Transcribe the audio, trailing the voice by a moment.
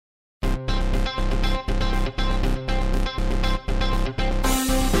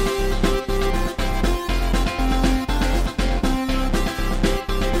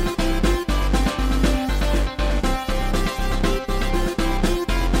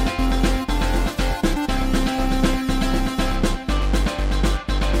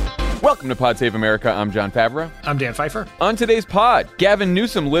Welcome to Pod Save America. I'm John Favreau. I'm Dan Pfeiffer. On today's pod, Gavin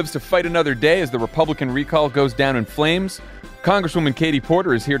Newsom lives to fight another day as the Republican recall goes down in flames. Congresswoman Katie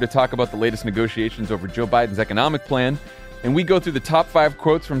Porter is here to talk about the latest negotiations over Joe Biden's economic plan. And we go through the top 5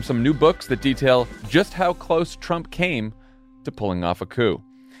 quotes from some new books that detail just how close Trump came to pulling off a coup.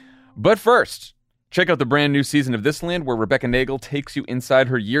 But first, check out the brand new season of This Land, where Rebecca Nagle takes you inside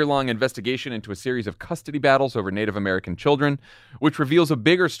her year-long investigation into a series of custody battles over Native American children, which reveals a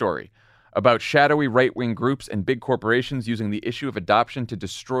bigger story about shadowy right-wing groups and big corporations using the issue of adoption to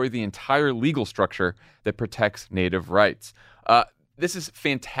destroy the entire legal structure that protects Native rights. This is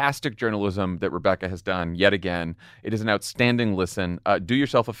fantastic journalism that Rebecca has done yet again. It is an outstanding listen. Do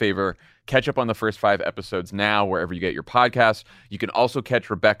yourself a favor. Catch up on the first 5 episodes now, wherever you get your podcasts. You can also catch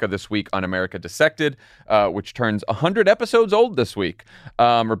Rebecca this week on America Dissected, which turns 100 episodes old this week.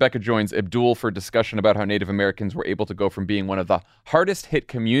 Rebecca joins Abdul for a discussion about how Native Americans were able to go from being one of the hardest hit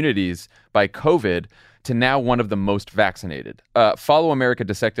communities by COVID to now one of the most vaccinated. Follow America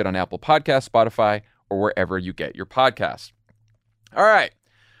Dissected on Apple Podcasts, Spotify, or wherever you get your podcasts. All right.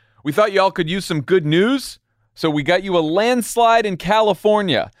 We thought y'all could use some good news, so we got you a landslide in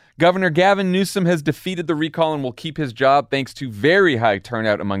California. Governor Gavin Newsom has defeated the recall and will keep his job thanks to very high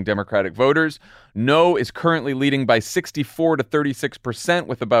turnout among Democratic voters. No is currently leading by 64 to 36%,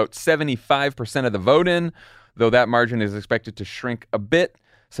 with about 75% of the vote in, though that margin is expected to shrink a bit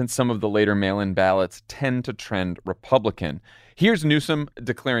since some of the later mail-in ballots tend to trend Republican. Here's Newsom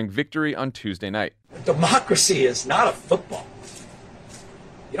declaring victory on Tuesday night. Democracy is not a football.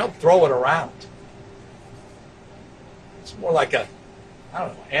 You don't throw it around. It's more like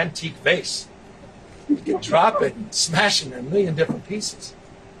antique vase. You can drop it and smash it in a million different pieces.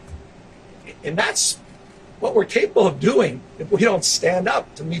 And that's what we're capable of doing if we don't stand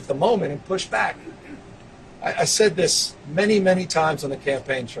up to meet the moment and push back. I said this many, many times on the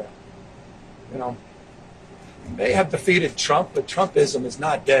campaign trail. You know, they have defeated Trump, but Trumpism is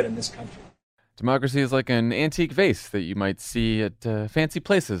not dead in this country. Democracy is like an antique vase that you might see at fancy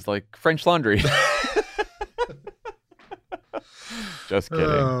places like French Laundry. Just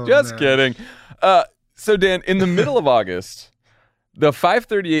kidding. Kidding. So, Dan, in the middle of August, the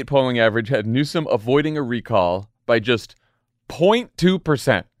 538 polling average had Newsom avoiding a recall by just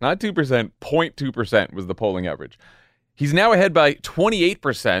 0.2%. Not 2%, 0.2% was the polling average. He's now ahead by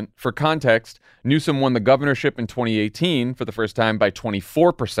 28%. For context, Newsom won the governorship in 2018 for the first time by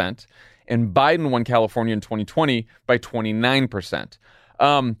 24%. And Biden won California in 2020 by 29%.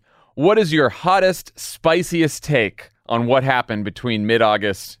 What is your hottest, spiciest take on what happened between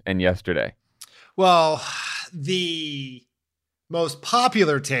mid-August and yesterday? Well, the most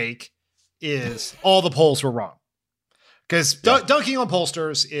popular take is all the polls were wrong. Because dunking on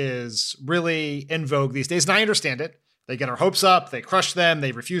pollsters is really in vogue these days. And I understand it. They get our hopes up. They crush them.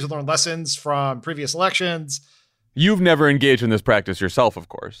 They refuse to learn lessons from previous elections. You've never engaged in this practice yourself, of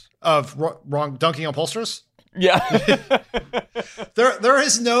course. Of wrong dunking on pollsters? Yeah. There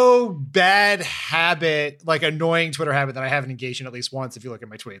is no bad habit, like annoying Twitter habit that I haven't engaged in at least once if you look at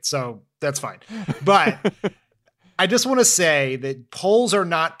my tweets. So that's fine. But I just want to say that polls are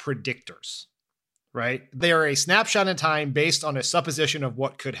not predictors, right? They are a snapshot in time based on a supposition of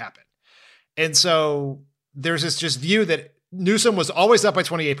what could happen. And so there's this just view that Newsom was always up by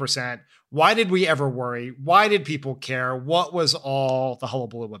 28%. Why did we ever worry? Why did people care? What was all the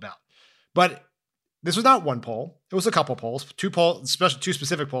hullabaloo about? But this was not one poll. It was a couple polls, two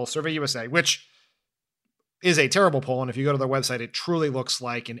specific polls, Survey USA, which is a terrible poll. And if you go to their website, it truly looks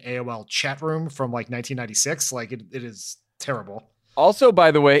like an AOL chat room from like 1996. Like it is terrible. Also,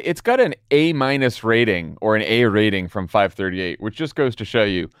 by the way, it's got an A- rating or an A rating from 538, which just goes to show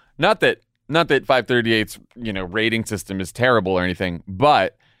you, not that 538's, rating system is terrible or anything,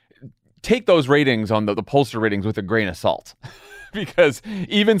 but take those ratings on the pollster ratings with a grain of salt. Because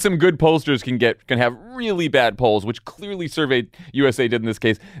even some good pollsters can have really bad polls, which clearly Survey USA did in this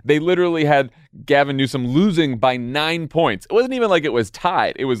case. They literally had Gavin Newsom losing by 9 points. It wasn't even like it was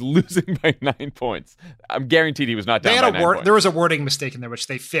tied. It was losing by 9 points. I'm guaranteed he was not down by 9 points. There was a wording mistake in there, which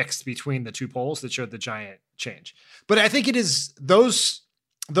they fixed between the two polls that showed the giant change. But I think it is those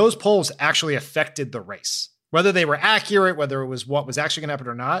polls actually affected the race. Whether they were accurate, whether it was what was actually going to happen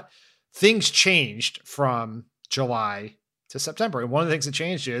or not, things changed from July to September. And one of the things that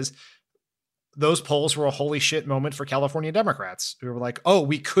changed is those polls were a holy shit moment for California Democrats who were like, oh,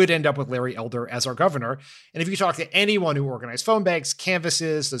 we could end up with Larry Elder as our governor. And if you talk to anyone who organized phone banks,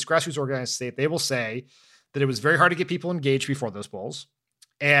 canvases, those grassroots organized state, they will say that it was very hard to get people engaged before those polls.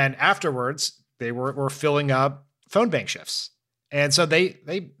 And afterwards, they were filling up phone bank shifts. And so they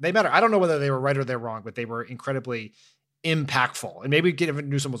matter. I don't know whether they were right or they're wrong, but they were incredibly impactful. And maybe Gavin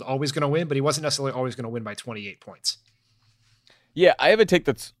Newsom was always going to win, but he wasn't necessarily always going to win by 28 points. Yeah, I have a take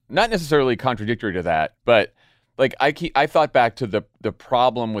that's not necessarily contradictory to that, but like I thought back to the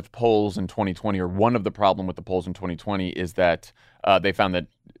problem with polls in 2020, or one of the problem with the polls in 2020 is that they found that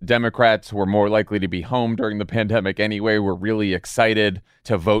Democrats were more likely to be home during the pandemic anyway, were really excited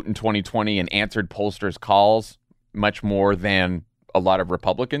to vote in 2020 and answered pollsters' calls much more than a lot of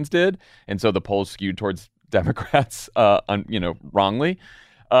Republicans did. And so the polls skewed towards Democrats, wrongly,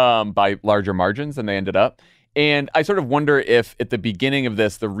 by larger margins than they ended up. And I sort of wonder if at the beginning of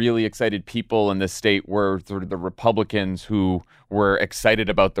this, the really excited people in this state were sort of the Republicans who were excited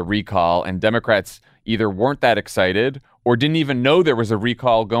about the recall, and Democrats either weren't that excited or didn't even know there was a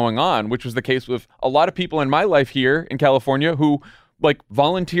recall going on, which was the case with a lot of people in my life here in California who like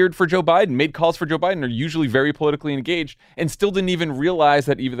volunteered for Joe Biden, made calls for Joe Biden, are usually very politically engaged, and still didn't even realize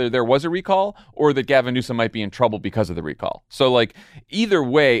that either there was a recall or that Gavin Newsom might be in trouble because of the recall. So like either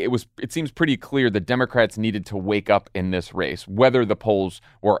way, it seems pretty clear that Democrats needed to wake up in this race, whether the polls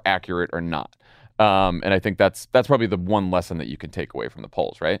were accurate or not. And I think that's probably the one lesson that you can take away from the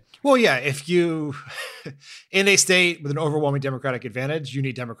polls, right? Well, yeah, if you in a state with an overwhelming Democratic advantage, you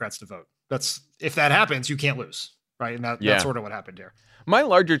need Democrats to vote. If that happens, you can't lose. Right. And that's sort of what happened here. My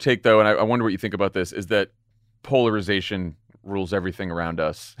larger take, though, and I wonder what you think about this, is that polarization rules everything around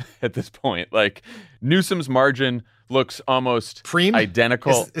us at this point. Like Newsom's margin looks almost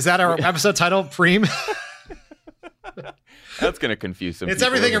identical. Is that our episode title? Preem? That's going to confuse some It's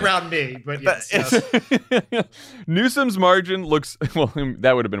people, everything around me, but yes. Newsom's margin looks, well,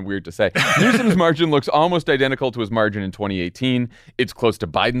 that would have been weird to say. Newsom's margin looks almost identical to his margin in 2018. It's close to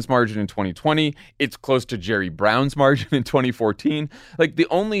Biden's margin in 2020. It's close to Jerry Brown's margin in 2014. Like the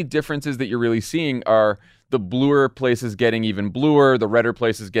only differences that you're really seeing are the bluer places getting even bluer, the redder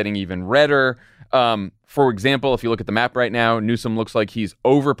places getting even redder. For example, if you look at the map right now, Newsom looks like he's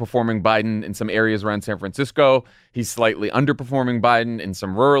overperforming Biden in some areas around San Francisco. He's slightly underperforming Biden in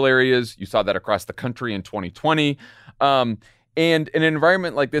some rural areas. You saw that across the country in 2020. And in an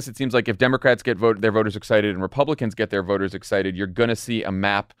environment like this, it seems like if Democrats get their voters excited and Republicans get their voters excited, you're going to see a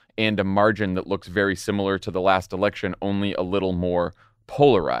map and a margin that looks very similar to the last election, only a little more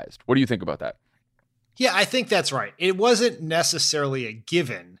polarized. What do you think about that? Yeah, I think that's right. It wasn't necessarily a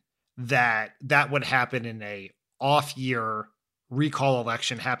given that would happen in a off-year recall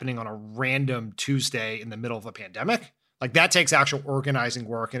election happening on a random Tuesday in the middle of a pandemic. Like that takes actual organizing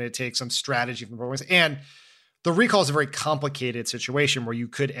work, and it takes some strategy from the both ways. And the recall is a very complicated situation where you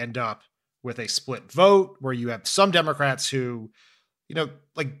could end up with a split vote, where you have some Democrats who,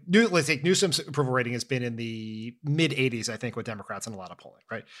 let's take Newsom's approval rating has been in the mid 80s, I think, with Democrats in a lot of polling,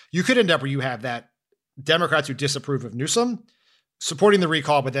 right? You could end up where you have that Democrats who disapprove of Newsom supporting the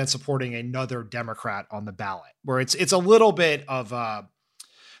recall, but then supporting another Democrat on the ballot, where it's a little bit of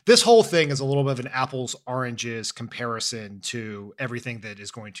this whole thing is a little bit of an apples oranges comparison to everything that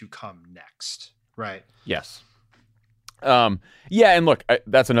is going to come next, right? Yes. Yeah, and look,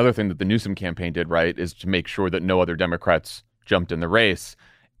 that's another thing that the Newsom campaign did, right, is to make sure that no other Democrats jumped in the race.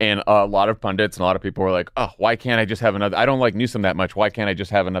 And a lot of pundits and a lot of people were like, oh, why can't I just have another? I don't like Newsom that much. Why can't I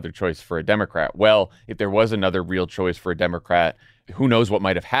just have another choice for a Democrat? Well, if there was another real choice for a Democrat, who knows what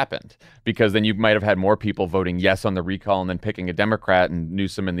might have happened? Because then you might have had more people voting yes on the recall and then picking a Democrat, and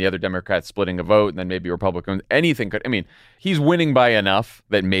Newsom and the other Democrats splitting a vote, and then maybe Republicans. Anything could. I mean, he's winning by enough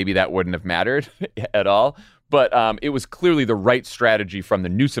that maybe that wouldn't have mattered at all. But it was clearly the right strategy from the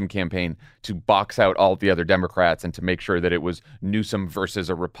Newsom campaign to box out all the other Democrats and to make sure that it was Newsom versus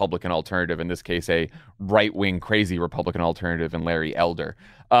a Republican alternative, in this case, a right-wing crazy Republican alternative in Larry Elder.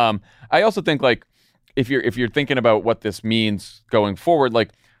 I also think, like, if you're thinking about what this means going forward,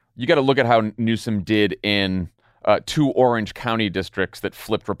 like, you got to look at how Newsom did in two Orange County districts that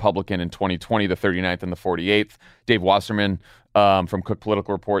flipped Republican in 2020, the 39th and the 48th. Dave Wasserman from Cook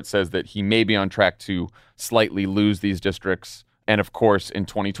Political Report says that he may be on track to slightly lose these districts. And of course, in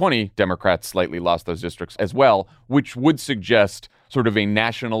 2020, Democrats slightly lost those districts as well, which would suggest sort of a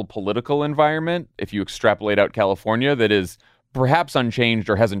national political environment, if you extrapolate out California, that is perhaps unchanged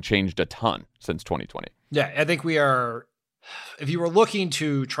or hasn't changed a ton since 2020. Yeah, I think we are, if you were looking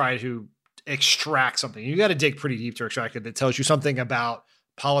to try to extract something, you got to dig pretty deep to extract it that tells you something about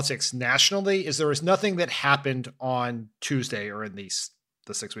politics nationally, is there was nothing that happened on Tuesday or in the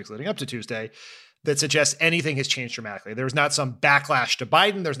 6 weeks leading up to Tuesday that suggests anything has changed dramatically. There's not some backlash to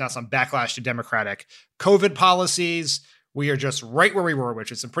Biden. There's not some backlash to Democratic COVID policies. We are just right where we were,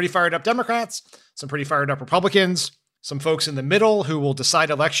 which is some pretty fired up Democrats, some pretty fired up Republicans, some folks in the middle who will decide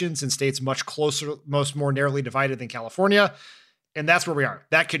elections in states much closer, more narrowly divided than California. And that's where we are.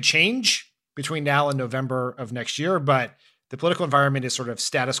 That could change. between now and November of next year, but the political environment is sort of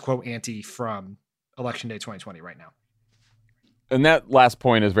status quo ante from Election Day 2020 right now. And that last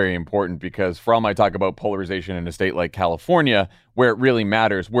point is very important because for all my talk about polarization in a state like California, where it really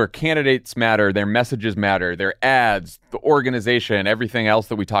matters, where candidates matter, their messages matter, their ads, the organization, everything else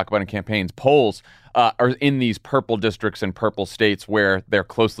that we talk about in campaigns, polls are in these purple districts and purple states where they're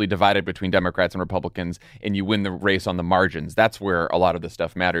closely divided between Democrats and Republicans, and you win the race on the margins. That's where a lot of this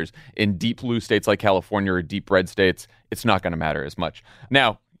stuff matters. In deep blue states like California or deep red states, it's not going to matter as much.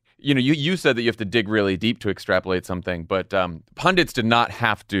 Now, you said that you have to dig really deep to extrapolate something, but pundits did not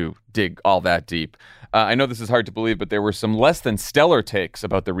have to dig all that deep. I know this is hard to believe, but there were some less than stellar takes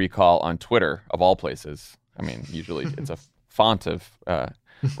about the recall on Twitter, of all places. I mean, usually it's a font of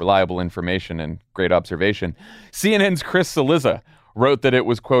reliable information and great observation. CNN's Chris Cillizza wrote that it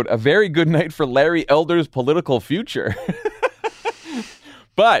was, quote, a very good night for Larry Elder's political future.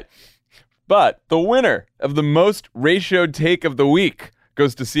 But the winner of the most ratioed take of the week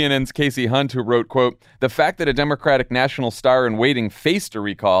goes to CNN's Casey Hunt, who wrote, quote, the fact that a Democratic national star in waiting faced a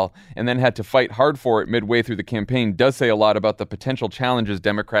recall and then had to fight hard for it midway through the campaign does say a lot about the potential challenges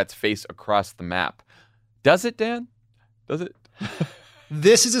Democrats face across the map. Does it, Dan? Does it?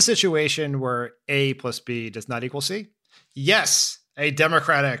 This is a situation where A plus B does not equal C. Yes, a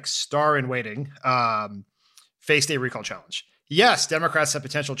Democratic star in waiting faced a recall challenge. Yes, Democrats have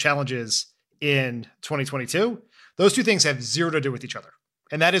potential challenges in 2022. Those two things have zero to do with each other.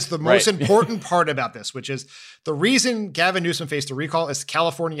 And that is the most important part about this, which is the reason Gavin Newsom faced a recall is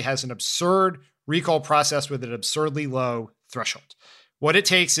California has an absurd recall process with an absurdly low threshold. What it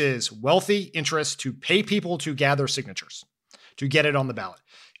takes is wealthy interests to pay people to gather signatures to get it on the ballot.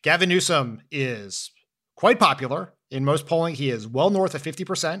 Gavin Newsom is quite popular. In most polling, he is well north of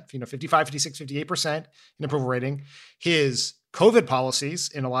 50%, 55, 56, 58% in approval rating. His COVID policies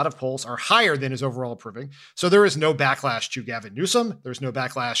in a lot of polls are higher than his overall approving. So there is no backlash to Gavin Newsom. There's no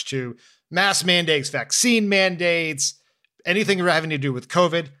backlash to mask mandates, vaccine mandates, anything having to do with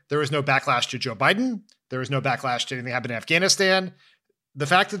COVID. There is no backlash to Joe Biden. There is no backlash to anything that happened in Afghanistan. The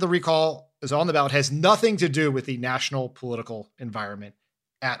fact that the recall is on the ballot has nothing to do with the national political environment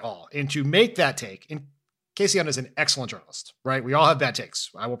at all. And to make that take, and Casey Hunt is an excellent journalist, right? We all have bad takes.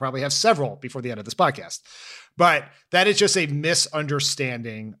 I will probably have several before the end of this podcast. But that is just a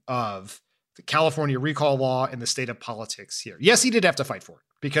misunderstanding of the California recall law and the state of politics here. Yes, he did have to fight for it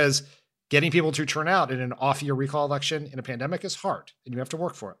because getting people to turn out in an off-year recall election in a pandemic is hard, and you have to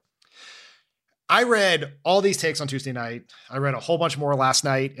work for it. I read all these takes on Tuesday night. I read a whole bunch more last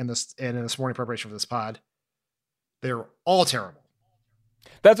night and in this morning preparation for this pod. They're all terrible.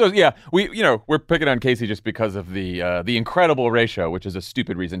 That's what, yeah. We're picking on Casey just because of the incredible ratio, which is a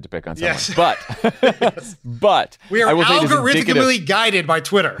stupid reason to pick on someone. Yes. But we are algorithmically guided by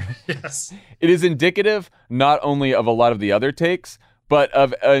Twitter. Yes, it is indicative not only of a lot of the other takes, but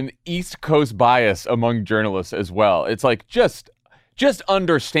of an East Coast bias among journalists as well. It's like just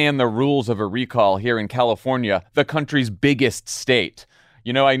understand the rules of a recall here in California, the country's biggest state.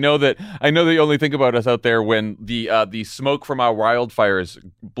 I know that you only think about us out there when the smoke from our wildfires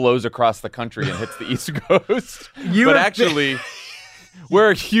blows across the country and hits the East Coast. But actually, we're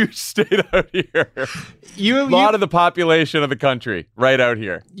a huge state out here. A lot of the population of the country right out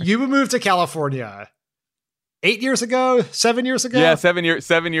here. You moved to California 8 years ago, 7 years ago? Yeah, 7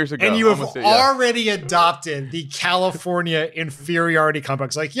 years ago. And you have already adopted the California inferiority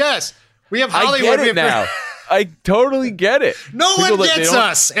complex. Like, yes, we have Hollywood. I get it now. I totally get it. No one gets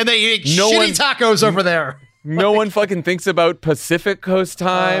us, and they eat shitty tacos over there. No one fucking thinks about Pacific Coast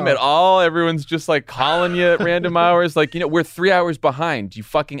time at all. Everyone's just like calling you at random hours. Like, we're 3 hours behind. Do you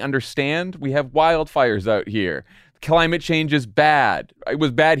fucking understand? We have wildfires out here. Climate change is bad. It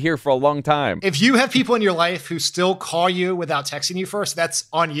was bad here for a long time. If you have people in your life who still call you without texting you first, that's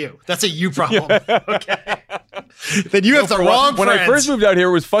on you. That's a you problem. Yeah. Okay. Then you have the wrong friends. When I first moved out here,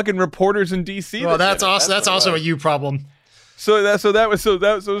 it was fucking reporters in DC. Well, that's also a you problem. So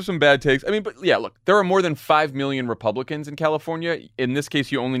those were some bad takes. I mean, but yeah, look, there are more than 5 million Republicans in California. In this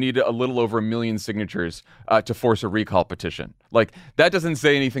case, you only need a little over 1 million signatures to force a recall petition. Like, that doesn't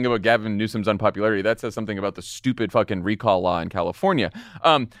say anything about Gavin Newsom's unpopularity. That says something about the stupid fucking recall law in California.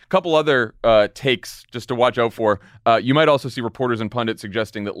 Couple other takes just to watch out for. You might also see reporters and pundits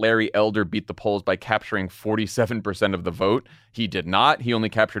suggesting that Larry Elder beat the polls by capturing 47% of the vote. He did not. He only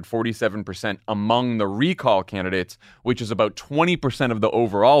captured 47% among the recall candidates, which is about 20% of the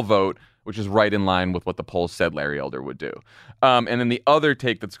overall vote, which is right in line with what the polls said Larry Elder would do. And then the other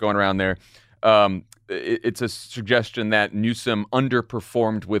take that's going around there, it's a suggestion that Newsom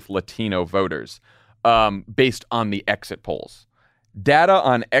underperformed with Latino voters based on the exit polls. data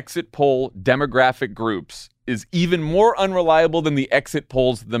on exit poll demographic groups is even more unreliable than the exit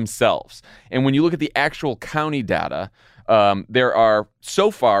polls themselves. And when you look at the actual county data, there are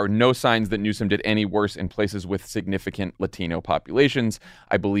so far no signs that Newsom did any worse in places with significant Latino populations.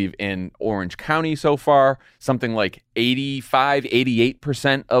 I believe in Orange County so far, something like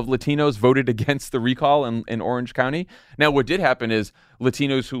 88% of Latinos voted against the recall in Orange County. Now, what did happen is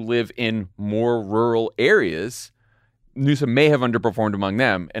Latinos who live in more rural areas, Newsom may have underperformed among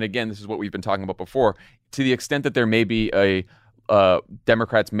them. And again, this is what we've been talking about before. To the extent that there may be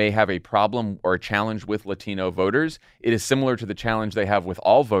Democrats may have a problem or a challenge with Latino voters, it is similar to the challenge they have with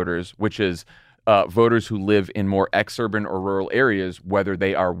all voters, which is voters who live in more exurban or rural areas, whether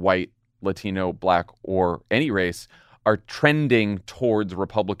they are white, Latino, black, or any race, are trending towards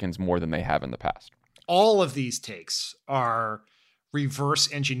Republicans more than they have in the past. All of these takes are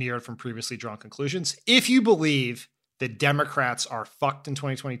reverse engineered from previously drawn conclusions. If you believe that Democrats are fucked in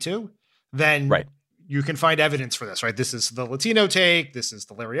 2022, then right. You can find evidence for this, right? This is the Latino take. This is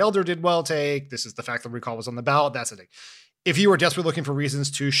the Larry Elder did well take. This is the fact that recall was on the ballot. That's the thing. If you are desperately looking for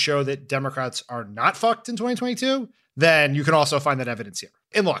reasons to show that Democrats are not fucked in 2022, then you can also find that evidence here.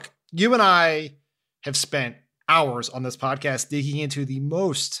 And look, you and I have spent hours on this podcast digging into the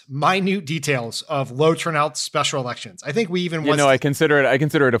most minute details of low turnout special elections. I think we even I consider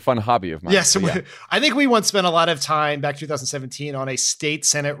it a fun hobby of mine. Yes, yeah. I think we once spent a lot of time back in 2017 on a state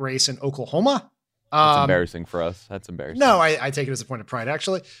Senate race in Oklahoma. That's embarrassing for us. That's embarrassing. No, I take it as a point of pride,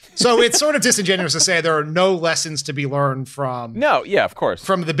 actually. So it's sort of disingenuous to say there are no lessons to be learned from. No, yeah, of course.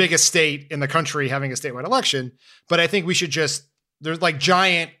 From the biggest state in the country having a statewide election. But I think we should there's like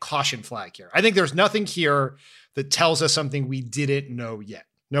giant caution flag here. I think there's nothing here that tells us something we didn't know yet.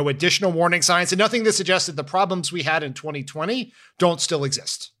 No additional warning signs and nothing that suggested the problems we had in 2020 don't still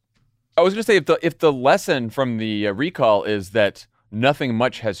exist. I was going to say, if the lesson from the recall is that nothing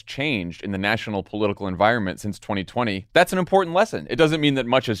much has changed in the national political environment since 2020, that's an important lesson. It doesn't mean that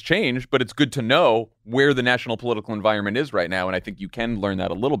much has changed, but it's good to know where the national political environment is right now. And I think you can learn that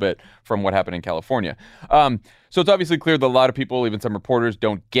a little bit from what happened in California. So it's obviously clear that a lot of people, even some reporters,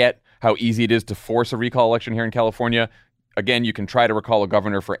 don't get how easy it is to force a recall election here in California. Again, you can try to recall a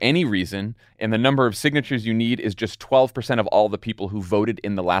governor for any reason, and the number of signatures you need is just 12% of all the people who voted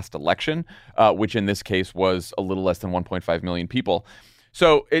in the last election, which in this case was a little less than 1.5 million people.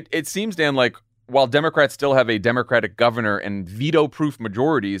 So it seems, Dan, like while Democrats still have a Democratic governor and veto-proof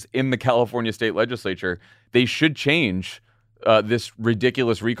majorities in the California state legislature, they should change this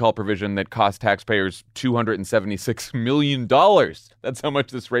ridiculous recall provision that cost taxpayers $276 million. That's how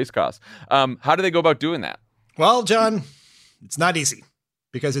much this race costs. How do they go about doing that? Well, John, it's not easy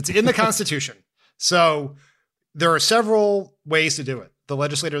because it's in the Constitution. So there are several ways to do it. The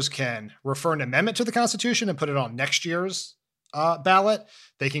legislators can refer an amendment to the Constitution and put it on next year's ballot.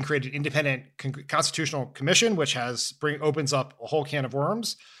 They can create an independent constitutional commission, which opens up a whole can of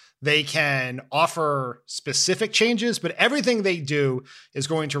worms. They can offer specific changes, but everything they do is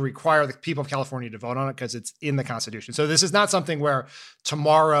going to require the people of California to vote on it because it's in the Constitution. So this is not something where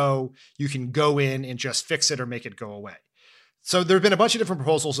tomorrow you can go in and just fix it or make it go away. So there have been a bunch of different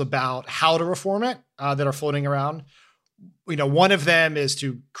proposals about how to reform it that are floating around. One of them is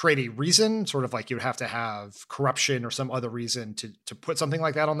to create a reason, sort of like you would have to have corruption or some other reason to put something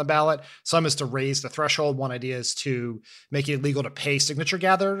like that on the ballot. Some is to raise the threshold. One idea is to make it illegal to pay signature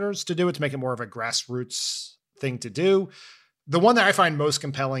gatherers to do it, to make it more of a grassroots thing to do. The one that I find most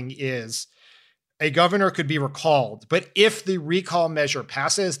compelling is a governor could be recalled, but if the recall measure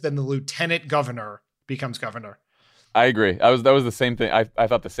passes, then the lieutenant governor becomes governor. I agree. That was the same thing. I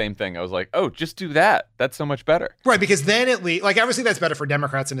thought the same thing. I was like, oh, just do that. That's so much better. Right, because then at least, obviously that's better for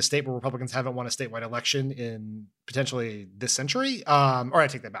Democrats in a state where Republicans haven't won a statewide election in potentially this century. Or I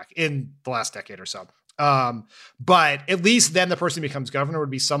take that back, in the last decade or so. But at least then the person who becomes governor would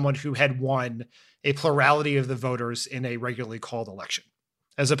be someone who had won a plurality of the voters in a regularly called election,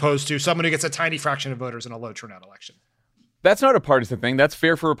 as opposed to someone who gets a tiny fraction of voters in a low turnout election. That's not a partisan thing. That's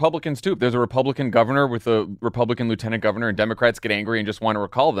fair for Republicans, too. If there's a Republican governor with a Republican lieutenant governor and Democrats get angry and just want to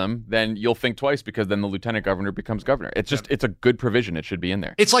recall them, then you'll think twice because then the lieutenant governor becomes governor. It's just, It's a good provision. It should be in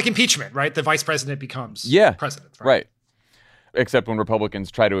there. It's like impeachment, right? The vice president becomes president. Right. Except when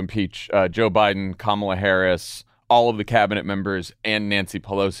Republicans try to impeach Joe Biden, Kamala Harris, all of the cabinet members, and Nancy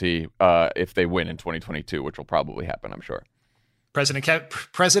Pelosi if they win in 2022, which will probably happen, I'm sure.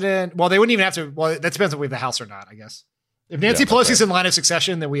 President, well, they wouldn't even have to, well, that depends if we have the House or not, I guess. If Nancy Pelosi's in line of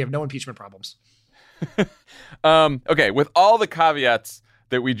succession, then we have no impeachment problems. Okay, with all the caveats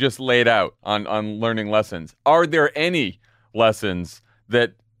that we just laid out on learning lessons, are there any lessons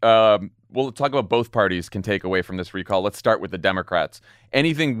that we'll talk about both parties can take away from this recall. Let's start with the Democrats.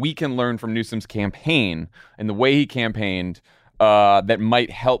 Anything we can learn from Newsom's campaign and the way he campaigned that might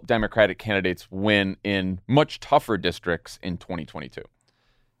help Democratic candidates win in much tougher districts in 2022?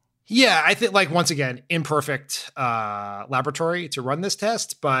 Yeah, I think, like, once again, imperfect laboratory to run this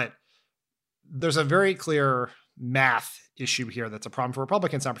test, but there's a very clear math issue here that's a problem for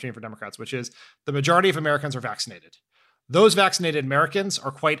Republicans, opportunity for Democrats, which is the majority of Americans are vaccinated. Those vaccinated Americans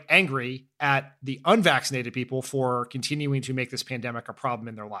are quite angry at the unvaccinated people for continuing to make this pandemic a problem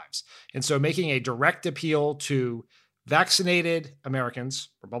in their lives. And so making a direct appeal to vaccinated Americans,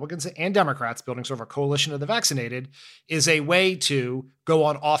 Republicans and Democrats, building sort of a coalition of the vaccinated, is a way to go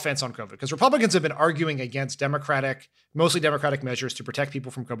on offense on COVID. Because Republicans have been arguing against mostly Democratic measures to protect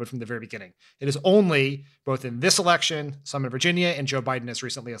people from COVID from the very beginning. It is only, both in this election, some in Virginia, and Joe Biden as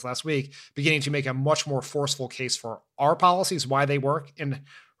recently as last week, beginning to make a much more forceful case for our policies, why they work, and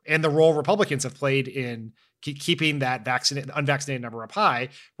the role Republicans have played in keeping that unvaccinated number up high,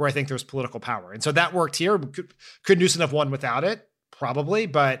 where I think there's political power. And so that worked here. Could Newsom have won without it? Probably.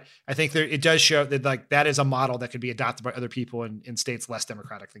 But I think it does show that, like, that is a model that could be adopted by other people in states less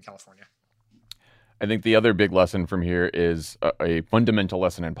democratic than California. I think the other big lesson from here is a fundamental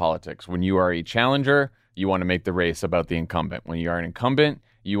lesson in politics. When you are a challenger, you want to make the race about the incumbent. When you are an incumbent,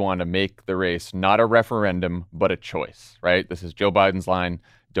 you want to make the race not a referendum, but a choice, right? This is Joe Biden's line.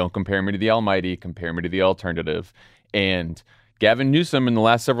 Don't compare me to the almighty, compare me to the alternative. And Gavin Newsom in the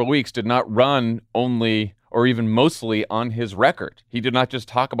last several weeks did not run only or even mostly on his record. He did not just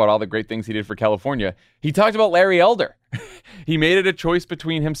talk about all the great things he did for California. He talked about Larry Elder. He made it a choice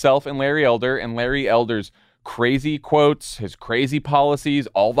between himself and Larry Elder's crazy quotes, his crazy policies,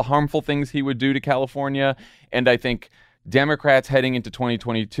 all the harmful things he would do to California. And I think Democrats heading into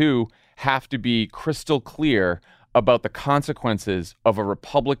 2022 have to be crystal clear about the consequences of a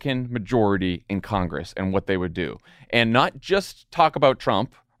Republican majority in Congress and what they would do. And not just talk about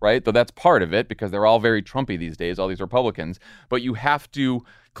Trump, right? Though that's part of it, because they're all very Trumpy these days, all these Republicans. But you have to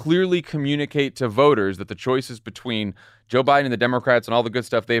clearly communicate to voters that the choices between Joe Biden and the Democrats and all the good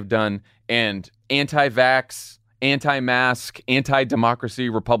stuff they've done and anti-vax, anti-mask, anti-democracy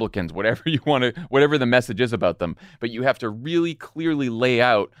Republicans, whatever the message is about them. But you have to really clearly lay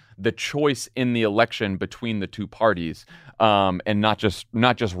out the choice in the election between the two parties, and not just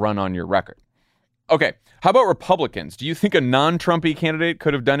run on your record. Okay, how about Republicans? Do you think a non-Trumpy candidate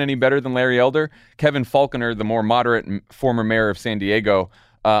could have done any better than Larry Elder? Kevin Faulconer, the more moderate former mayor of San Diego,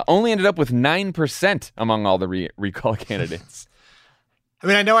 only ended up with 9% among all the recall candidates. I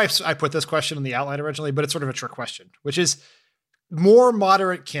mean, I know I put this question in the outline originally, but it's sort of a trick question, which is more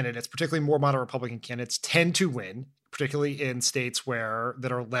moderate candidates, particularly more moderate Republican candidates, tend to win, particularly in states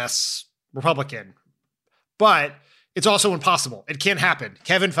that are less Republican. But it's also impossible. It can't happen.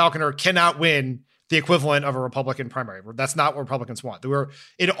 Kevin Faulconer cannot win the equivalent of a Republican primary. That's not what Republicans want.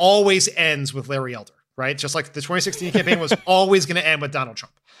 It always ends with Larry Elder, right? Just like the 2016 campaign was always going to end with Donald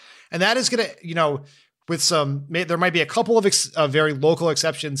Trump. And that is going to, there might be a couple of very local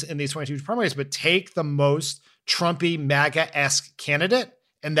exceptions in these 22 primaries, but take the most Trumpy, MAGA-esque candidate,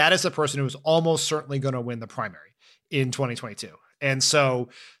 and that is the person who is almost certainly going to win the primary in 2022. And so,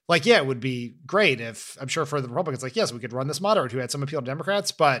 it would be great if, I'm sure for the Republicans, yes, we could run this moderate who had some appeal to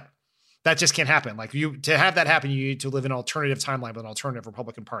Democrats, but that just can't happen. To have that happen, you need to live in an alternative timeline with an alternative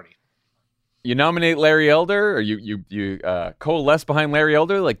Republican Party. You nominate Larry Elder, or you coalesce behind Larry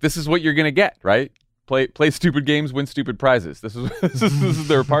Elder. This is what you're going to get, right? Play stupid games, win stupid prizes. This is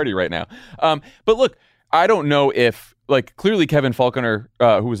their party right now. But look, I don't know if, clearly Kevin Faulconer,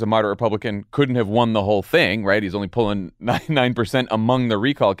 who was a moderate Republican, couldn't have won the whole thing, right? He's only pulling 9% among the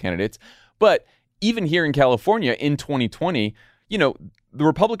recall candidates. But even here in California in 2020, the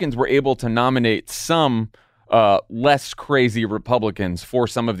Republicans were able to nominate some less crazy Republicans for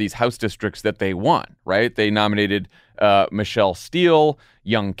some of these House districts that they won, right? They nominated Michelle Steele,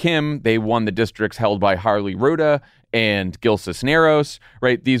 Young Kim. They won the districts held by Harley Rhoda and Gil Cisneros,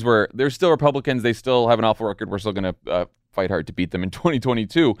 right? They're still Republicans. They still have an awful record. We're still going to fight hard to beat them in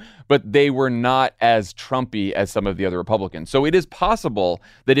 2022, but they were not as Trumpy as some of the other Republicans. So it is possible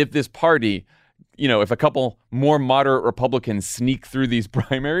that if this party, if a couple more moderate Republicans sneak through these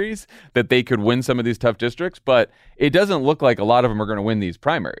primaries, that they could win some of these tough districts. But it doesn't look like a lot of them are going to win these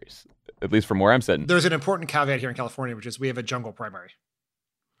primaries, at least from where I'm sitting. There's an important caveat here in California, which is we have a jungle primary.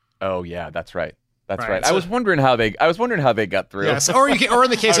 Oh yeah, that's right. That's right. So, I was wondering how they got through. Yes, or in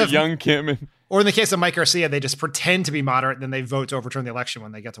the case of Young Kim, or in the case of Mike Garcia, they just pretend to be moderate, and then they vote to overturn the election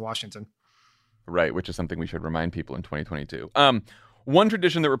when they get to Washington. Right, which is something we should remind people in 2022. One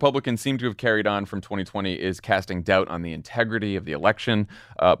tradition that Republicans seem to have carried on from 2020 is casting doubt on the integrity of the election.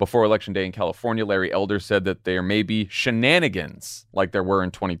 Before Election Day in California, Larry Elder said that there may be shenanigans like there were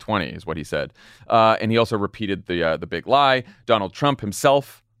in 2020, is what he said. And he also repeated the big lie. Donald Trump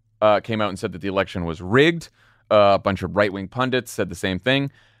himself came out and said that the election was rigged. A bunch of right-wing pundits said the same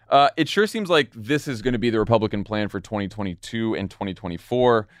thing. It sure seems like this is going to be the Republican plan for 2022 and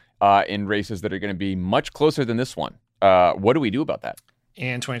 2024 in races that are going to be much closer than this one. What do we do about that?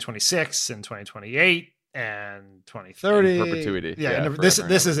 In 2026 and 2028 and 2030. In perpetuity. Yeah, and this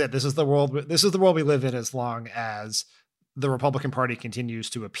is it. This is the world we live in as long as the Republican Party continues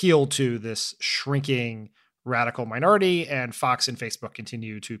to appeal to this shrinking radical minority, and Fox and Facebook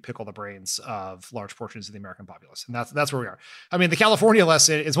continue to pickle the brains of large portions of the American populace. And that's where we are. I mean, the California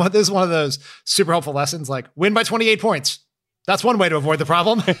lesson is one of those super helpful lessons, like win by 28 points. That's one way to avoid the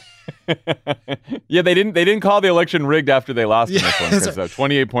problem. Yeah, they didn't call the election rigged after they lost in this one, because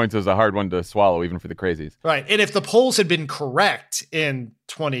 28 points is a hard one to swallow, even for the crazies. Right. And if the polls had been correct in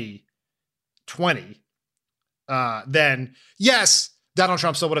 2020, then yes, Donald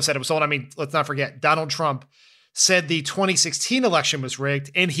Trump still would have said it was sold. I mean, let's not forget, Donald Trump said the 2016 election was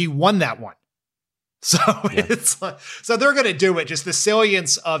rigged, and he won that one. So it's like, so they're going to do it. Just the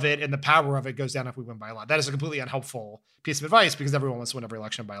salience of it and the power of it goes down if we win by a lot. That is a completely unhelpful piece of advice, because everyone wants to win every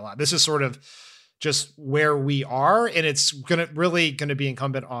election by a lot. This is sort of just where we are, and it's really going to be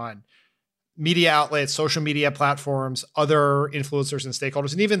incumbent on media outlets, social media platforms, other influencers and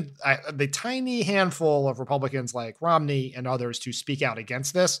stakeholders, and even the tiny handful of Republicans like Romney and others to speak out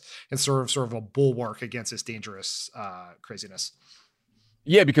against this and sort of a bulwark against this dangerous craziness.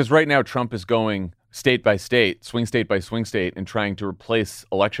 Yeah, because right now Trump is going state by state, swing state by swing state, and trying to replace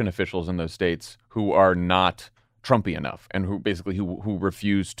election officials in those states who are not Trumpy enough, and who basically who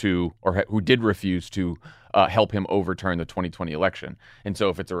refuse to, or who did refuse to help him overturn the 2020 election. And so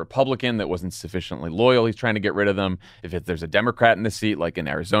if it's a Republican that wasn't sufficiently loyal, he's trying to get rid of them. If there's a Democrat in the seat, like in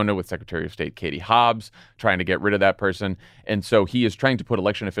Arizona with Secretary of State Katie Hobbs, trying to get rid of that person. And so he is trying to put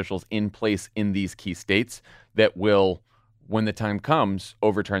election officials in place in these key states that will, when the time comes,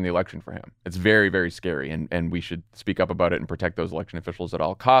 overturn the election for him. It's very, very scary, and we should speak up about it and protect those election officials at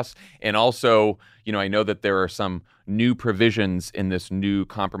all costs. And also, I know that there are some new provisions in this new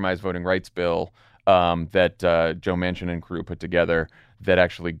compromise voting rights bill that Joe Manchin and crew put together that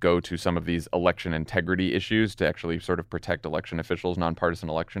actually go to some of these election integrity issues to actually sort of protect election officials, nonpartisan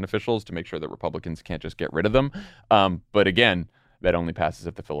election officials, to make sure that Republicans can't just get rid of them. But again, that only passes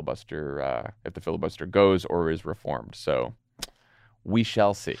if the filibuster goes or is reformed. So we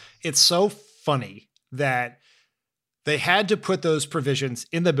shall see. It's so funny that they had to put those provisions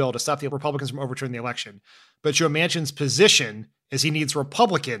in the bill to stop the Republicans from overturning the election. But Joe Manchin's position is he needs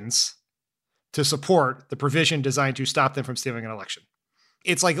Republicans to support the provision designed to stop them from stealing an election.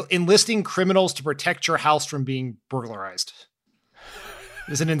 It's like enlisting criminals to protect your house from being burglarized.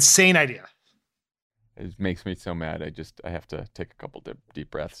 It's an insane idea. It makes me so mad. I have to take a couple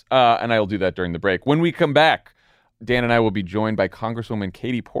deep breaths. And I'll do that during the break. When we come back, Dan and I will be joined by Congresswoman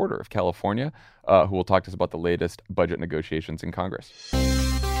Katie Porter of California, who will talk to us about the latest budget negotiations in Congress.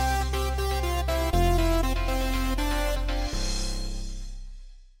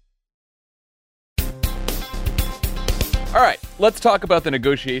 All right, let's talk about the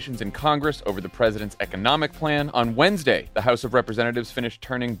negotiations in Congress over the president's economic plan. On Wednesday, the House of Representatives finished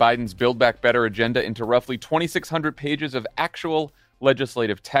turning Biden's Build Back Better agenda into roughly 2,600 pages of actual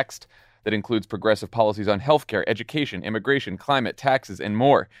legislative text that includes progressive policies on healthcare, education, immigration, climate, taxes, and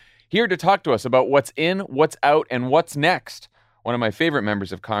more. Here to talk to us about what's in, what's out, and what's next, one of my favorite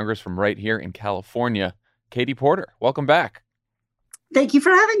members of Congress from right here in California, Katie Porter. Welcome back. Thank you for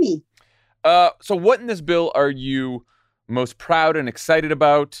having me. So what in this bill are you most proud and excited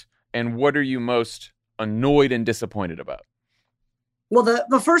about, and what are you most annoyed and disappointed about? Well,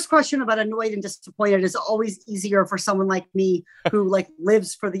 the first question about annoyed and disappointed is always easier for someone like me who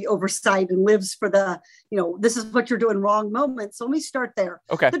lives for the oversight and lives for the, this is what you're doing wrong moment. So let me start there.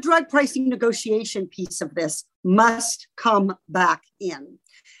 Okay. The drug pricing negotiation piece of this must come back in.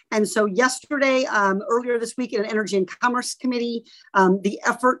 And so yesterday, earlier this week in an Energy and Commerce Committee, the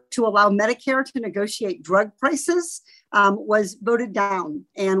effort to allow Medicare to negotiate drug prices was voted down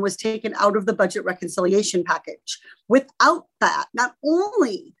and was taken out of the budget reconciliation package. Without that, not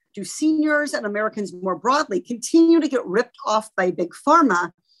only do seniors and Americans more broadly continue to get ripped off by big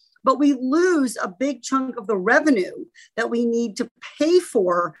pharma, but we lose a big chunk of the revenue that we need to pay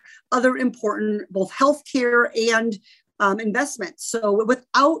for other important both healthcare and investments. So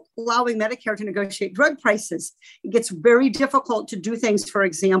without allowing Medicare to negotiate drug prices, it gets very difficult to do things, for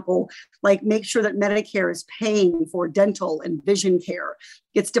example, like make sure that Medicare is paying for dental and vision care.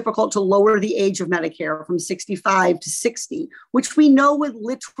 It's difficult to lower the age of Medicare from 65 to 60, which we know would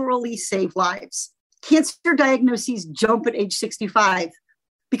literally save lives. Cancer diagnoses jump at age 65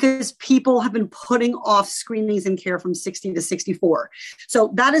 because people have been putting off screenings and care from 60 to 64.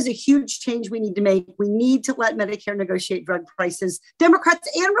 So that is a huge change we need to make. We need to let Medicare negotiate drug prices. Democrats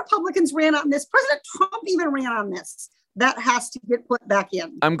and Republicans ran on this. President Trump even ran on this. That has to get put back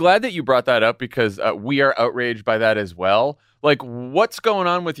in. I'm glad that you brought that up because we are outraged by that as well. Like, what's going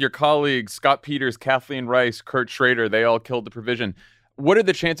on with your colleagues, Scott Peters, Kathleen Rice, Kurt Schrader? They all killed the provision. What are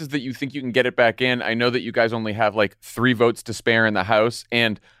the chances that you think you can get it back in? I know that you guys only have like 3 votes to spare in the House,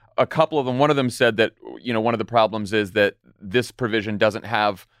 and a couple of them, one of them said that, one of the problems is that this provision doesn't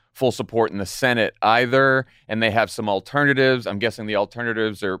have full support in the Senate either, and they have some alternatives. I'm guessing the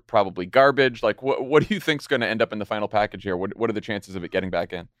alternatives are probably garbage. Like, what do you think is going to end up in the final package here? What are the chances of it getting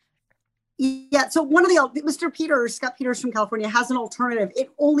back in? Yeah, so one of Mr. Peters, Scott Peters from California, has an alternative.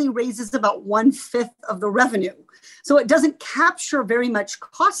 It only raises about 1/5 of the revenue. So it doesn't capture very much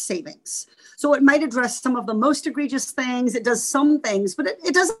cost savings. So it might address some of the most egregious things. It does some things, but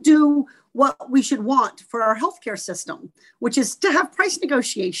it doesn't do what we should want for our healthcare system, which is to have price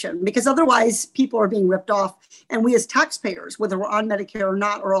negotiation, because otherwise people are being ripped off. And we as taxpayers, whether we're on Medicare or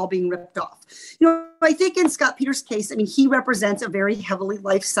not, are all being ripped off. I think in Scott Peters' case, he represents a very heavily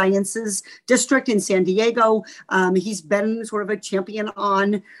life sciences district in San Diego. He's been sort of a champion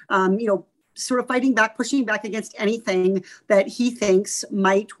on, sort of fighting back, pushing back against anything that he thinks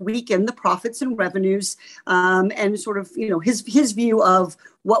might weaken the profits and revenues, and sort of, his view of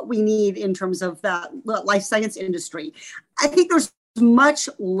what we need in terms of that life science industry. I think there's much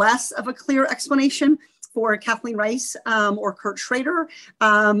less of a clear explanation for Kathleen Rice or Kurt Schrader.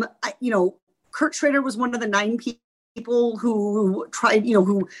 Kurt Schrader was one of the 9 people who tried,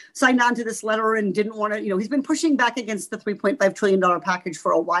 who signed on to this letter and didn't want to, he's been pushing back against the $3.5 trillion package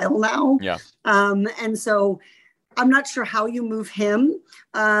for a while now. Yeah. And so I'm not sure how you move him.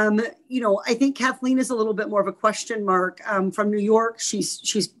 I think Kathleen is a little bit more of a question mark. From New York,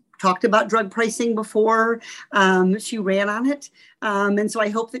 she's talked about drug pricing before. She ran on it. And so I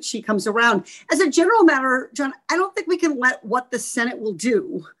hope that she comes around. As a general matter, John, I don't think we can let what the Senate will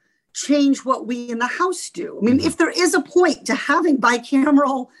do change what we in the House do. I mean, if there is a point to having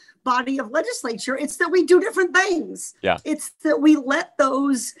bicameral body of legislature, it's that we do different things. Yeah. It's that we let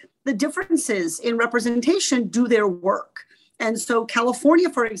the differences in representation do their work. And so California,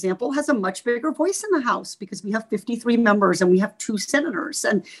 for example, has a much bigger voice in the House because we have 53 members and we have 2 senators,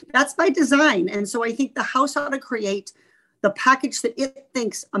 and that's by design. And so I think the House ought to create the package that it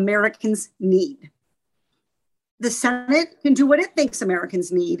thinks Americans need. The Senate can do what it thinks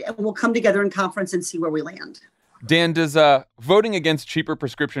Americans need, and we'll come together in conference and see where we land. Dan, does voting against cheaper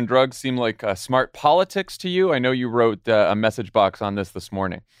prescription drugs seem like smart politics to you? I know you wrote a message box on this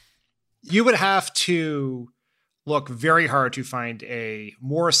morning. You would have to look very hard to find a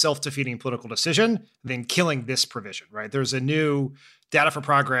more self-defeating political decision than killing this provision, right? There's a new Data for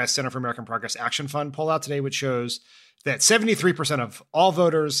Progress, Center for American Progress Action Fund poll out today, which shows that 73% of all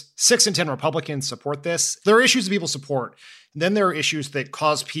voters, 6 in 10 Republicans support this. There are issues that people support. Then there are issues that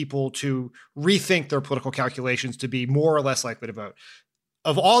cause people to rethink their political calculations to be more or less likely to vote.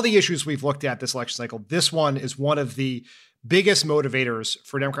 Of all the issues we've looked at this election cycle, this one is one of the biggest motivators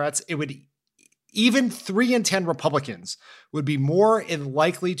for Democrats. It would even 3 in 10 Republicans would be more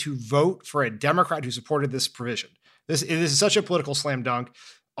likely to vote for a Democrat who supported this provision. This is such a political slam dunk.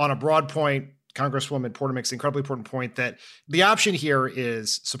 On a broad point, Congresswoman Porter makes the incredibly important point that the option here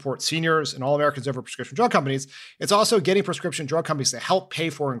is support seniors and all Americans over prescription drug companies. It's also getting prescription drug companies to help pay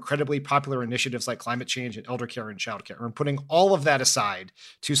for incredibly popular initiatives like climate change and elder care and child care, and putting all of that aside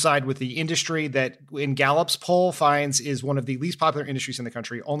to side with the industry that in Gallup's poll finds is one of the least popular industries in the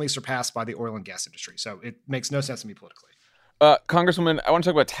country, only surpassed by the oil and gas industry. So it makes no sense to me politically. Congresswoman, I want to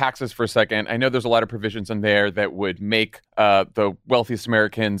talk about taxes for a second. I know there's a lot of provisions in there that would make the wealthiest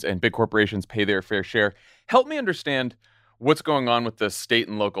Americans and big corporations pay their fair share. Help me understand what's going on with the state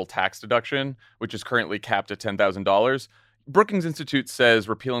and local tax deduction, which is currently capped at $10,000. Brookings Institute says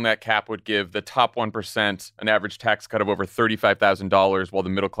repealing that cap would give the top 1% an average tax cut of over $35,000, while the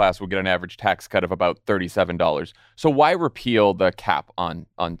middle class would get an average tax cut of about $37. So why repeal the cap on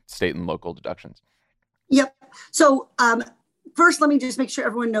state and local deductions? Yep. So first, let me just make sure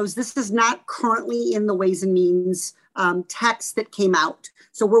everyone knows this is not currently in the Ways and Means text that came out.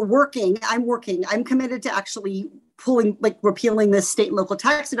 So I'm committed to actually repealing this state and local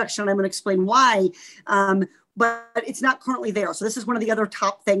tax deduction. And I'm going to explain why. but it's not currently there. So this is one of the other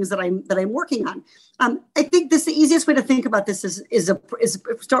top things that I'm working on. I think the easiest way to think about this is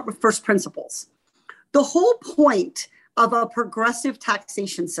start with first principles. The whole point of a progressive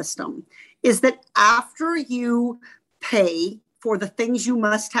taxation system is that after you pay for the things you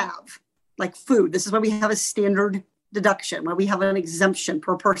must have, like food, this is why we have a standard deduction, why we have an exemption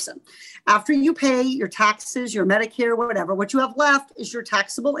per person. After you pay your taxes, your Medicare, whatever, what you have left is your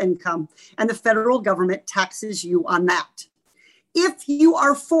taxable income, and the federal government taxes you on that. If you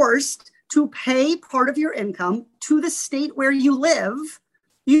are forced to pay part of your income to the state where you live,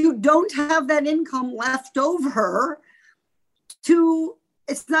 you don't have that income left over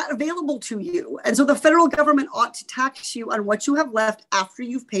it's not available to you. And so the federal government ought to tax you on what you have left after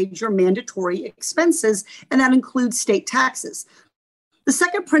you've paid your mandatory expenses, and that includes state taxes. The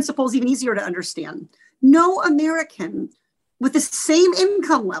second principle is even easier to understand. No American with the same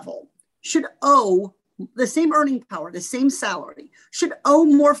income level should owe the same earning power, the same salary, should owe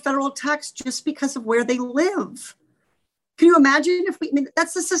more federal tax just because of where they live. Can you imagine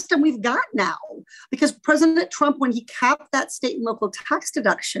that's the system we've got now, because President Trump, when he capped that state and local tax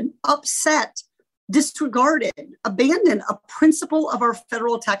deduction, disregarded, abandoned a principle of our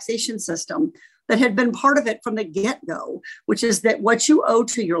federal taxation system that had been part of it from the get-go, which is that what you owe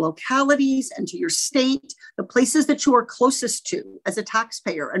to your localities and to your state, the places that you are closest to as a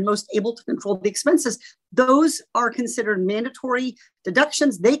taxpayer and most able to control the expenses, those are considered mandatory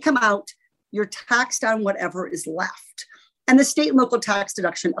deductions. They come out, you're taxed on whatever is left. And the state and local tax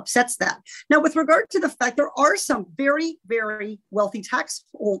deduction upsets that. Now, with regard to the fact there are some very, very wealthy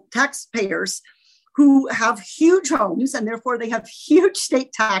taxpayers who have huge homes, and therefore they have huge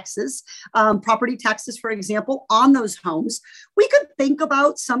state taxes, property taxes, for example, on those homes, we could think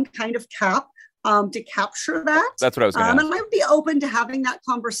about some kind of cap to capture that. That's what I was going to ask. And I would be open to having that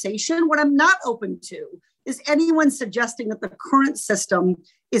conversation. What I'm not open to is anyone suggesting that the current system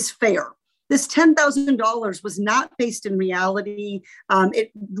is fair. This $10,000 was not based in reality.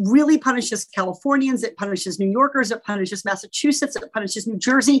 It really punishes Californians. It punishes New Yorkers. It punishes Massachusetts. It punishes New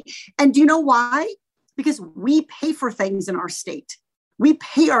Jersey. And do you know why? Because we pay for things in our state. We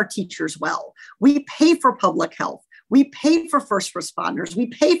pay our teachers well. We pay for public health. We pay for first responders. We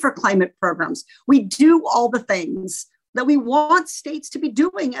pay for climate programs. We do all the things that we want states to be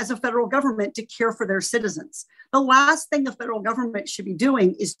doing as a federal government to care for their citizens. The last thing the federal government should be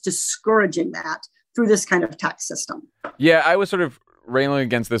doing is discouraging that through this kind of tax system. Yeah, I was sort of railing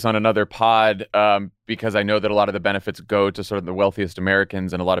against this on another pod because I know that a lot of the benefits go to sort of the wealthiest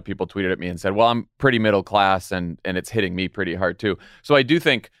Americans, and a lot of people tweeted at me and said, well, I'm pretty middle class and it's hitting me pretty hard too. So I do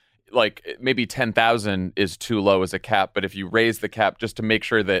think like maybe 10,000 is too low as a cap, but if you raise the cap just to make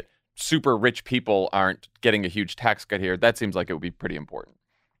sure that super rich people aren't getting a huge tax cut here, that seems like it would be pretty important.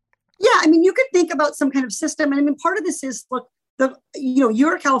 Yeah, I mean, you could think about some kind of system. And I mean, part of this is, look,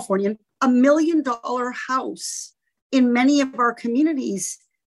 you're a Californian, $1 million house in many of our communities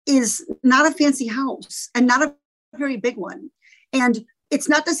is not a fancy house and not a very big one. And it's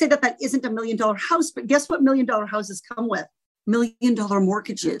not to say that that isn't $1 million house, but guess what $1 million houses come with? $1 million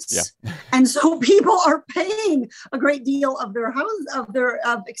mortgages. Yeah. And so people are paying a great deal of their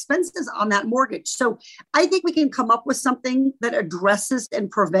expenses on that mortgage. So I think we can come up with something that addresses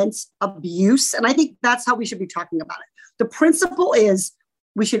and prevents abuse. And I think that's how we should be talking about it. The principle is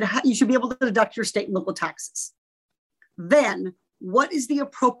you should be able to deduct your state and local taxes. Then what is the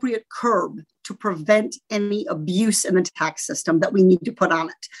appropriate curb to prevent any abuse in the tax system that we need to put on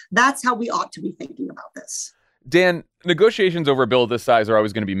it? That's how we ought to be thinking about this. Dan, negotiations over a bill this size are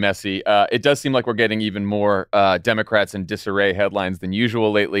always going to be messy. It does seem like we're getting even more Democrats in disarray headlines than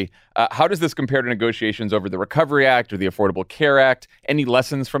usual lately. How does this compare to negotiations over the Recovery Act or the Affordable Care Act? Any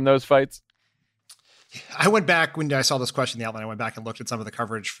lessons from those fights? I went back when I saw this question in the outline. I went back and looked at some of the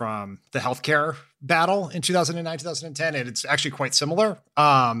coverage from the healthcare battle in 2009, 2010, and it's actually quite similar.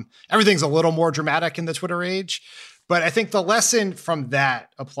 Everything's a little more dramatic in the Twitter age. But I think the lesson from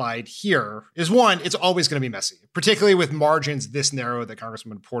that applied here is, one, it's always going to be messy, particularly with margins this narrow that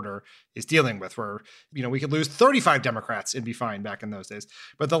Congresswoman Porter is dealing with, where, we could lose 35 Democrats and be fine back in those days.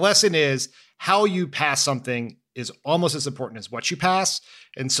 But the lesson is how you pass something is almost as important as what you pass.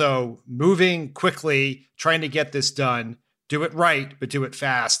 And so moving quickly, trying to get this done, do it right, but do it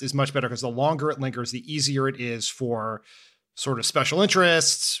fast is much better, because the longer it lingers, the easier it is for sort of special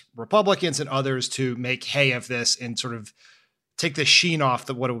interests, Republicans and others to make hay of this and sort of take the sheen off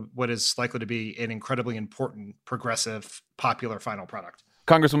what is likely to be an incredibly important, progressive, popular final product.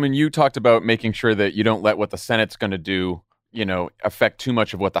 Congresswoman, you talked about making sure that you don't let what the Senate's going to do, affect too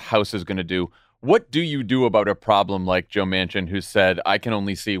much of what the House is going to do. What do you do about a problem like Joe Manchin, who said, I can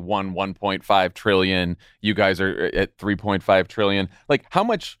only see 1.5 trillion. You guys are at 3.5 trillion. Like, how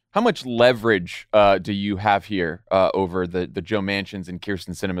much leverage do you have here over the Joe Manchins and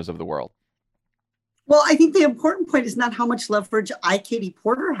Kirsten Sinemas of the world? Well, I think the important point is not how much leverage I, Katie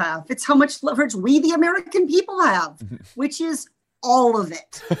Porter, have. It's how much leverage we, the American people, have, which is all of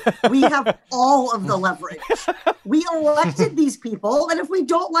it. We have all of the leverage. We elected these people, and if we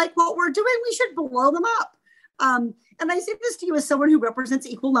don't like what we're doing, we should blow them up. And I say this to you as someone who represents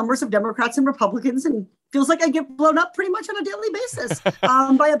equal numbers of Democrats and Republicans and feels like I get blown up pretty much on a daily basis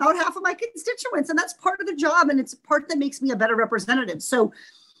by about half of my constituents. And that's part of the job, and it's part that makes me a better representative. So,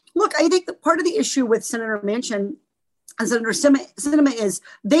 look, I think that part of the issue with Senator Manchin and Senator Sinema is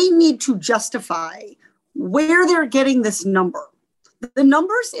they need to justify where they're getting this number. The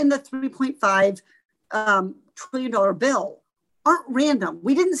numbers in the $3.5 trillion bill aren't random.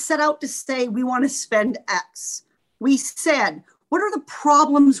 We didn't set out to say we want to spend X. We said, what are the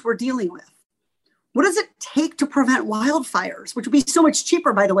problems we're dealing with? What does it take to prevent wildfires, which would be so much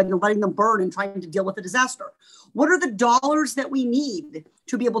cheaper, by the way, than letting them burn and trying to deal with the disaster? What are the dollars that we need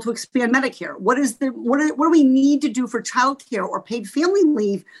to be able to expand Medicare? What do we need to do for childcare or paid family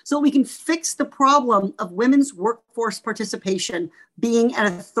leave so we can fix the problem of women's workforce participation being at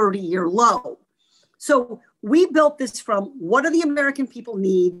a 30-year low? So we built this from what do the American people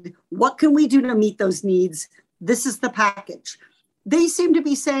need? What can we do to meet those needs? This is the package. They seem to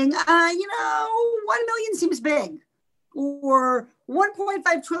be saying, 1 million seems big, or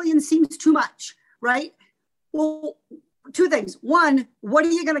 1.5 trillion seems too much, right? Well, two things. One, what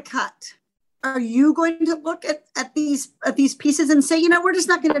are you going to cut? Are you going to look at these pieces and say, we're just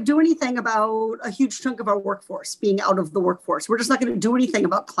not going to do anything about a huge chunk of our workforce being out of the workforce. We're just not going to do anything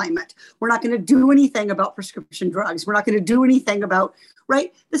about climate. We're not going to do anything about prescription drugs. We're not going to do anything about,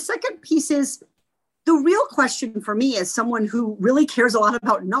 right? The second piece is, the real question for me as someone who really cares a lot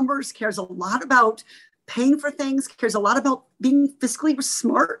about numbers, cares a lot about paying for things, cares a lot about being fiscally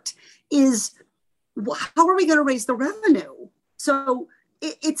smart, is how are we going to raise the revenue? So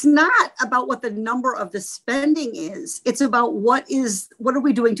it's not about what the number of the spending is. It's about what are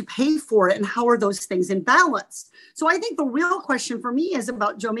we doing to pay for it and how are those things in balance? So I think the real question for me is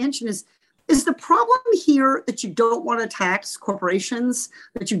about Joe Manchin is the problem here that you don't want to tax corporations,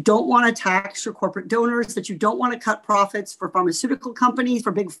 that you don't want to tax your corporate donors, that you don't want to cut profits for pharmaceutical companies,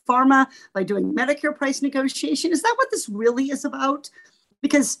 for big pharma by doing Medicare price negotiation? Is that what this really is about?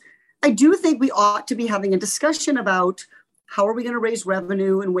 Because I do think we ought to be having a discussion about how are we going to raise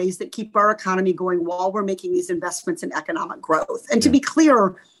revenue in ways that keep our economy going while we're making these investments in economic growth. And to be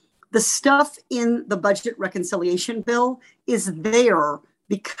clear, the stuff in the budget reconciliation bill is there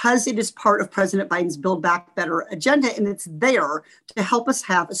because it is part of President Biden's Build Back Better agenda, and it's there to help us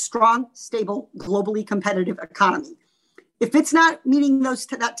have a strong, stable, globally competitive economy. If it's not meeting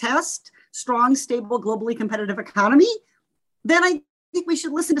that test, strong, stable, globally competitive economy, then I think we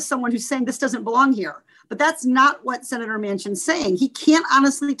should listen to someone who's saying this doesn't belong here. But that's not what Senator Manchin's saying. He can't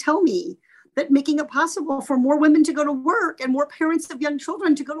honestly tell me that making it possible for more women to go to work and more parents of young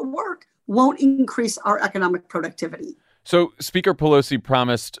children to go to work won't increase our economic productivity. So Speaker Pelosi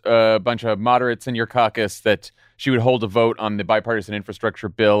promised a bunch of moderates in your caucus that she would hold a vote on the bipartisan infrastructure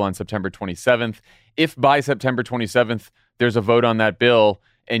bill on September 27th. If by September 27th there's a vote on that bill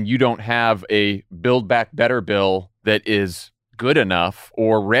and you don't have a Build Back Better bill that is good enough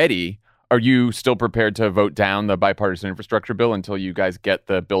or ready, are you still prepared to vote down the bipartisan infrastructure bill until you guys get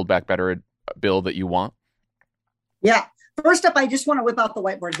the Build Back Better bill that you want? Yeah. First up, I just want to whip out the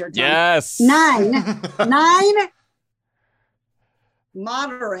whiteboard here, John. Yes. Nine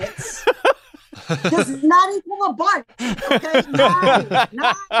moderates does not equal a bunch. Okay, nine,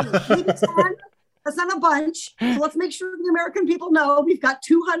 maybe 10. That's not a bunch. So let's make sure the American people know we've got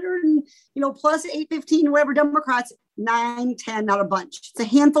 200 and plus 815 whatever Democrats. 9, 10, not a bunch. It's a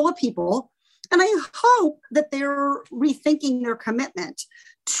handful of people, and I hope that they're rethinking their commitment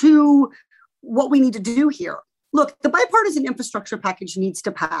to what we need to do here. Look, the bipartisan infrastructure package needs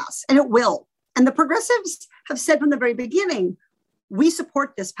to pass, and it will. And the progressives have said from the very beginning, we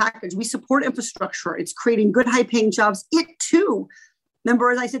support this package. We support infrastructure. It's creating good, high-paying jobs. It, too. Remember,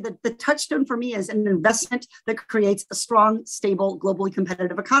 as I said, the touchstone for me is an investment that creates a strong, stable, globally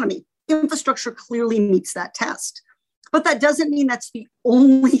competitive economy. Infrastructure clearly meets that test. But that doesn't mean that's the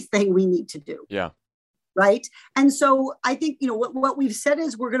only thing we need to do. Yeah. Right. And so I think, what we've said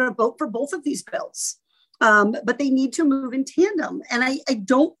is we're going to vote for both of these bills, but they need to move in tandem. And I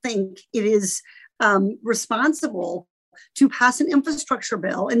don't think it is responsible to pass an infrastructure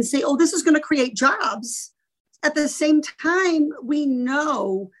bill and say, oh, this is going to create jobs. At the same time, we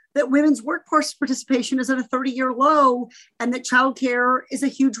know that women's workforce participation is at a 30-year low, and that childcare is a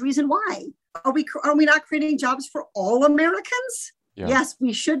huge reason why. Are we not creating jobs for all Americans? Yeah. Yes,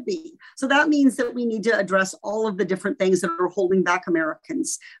 we should be. So that means that we need to address all of the different things that are holding back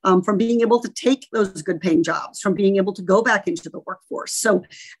Americans from being able to take those good paying jobs, from being able to go back into the workforce. So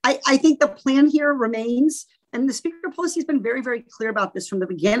I think the plan here remains, and the Speaker of Pelosi has been very, very clear about this from the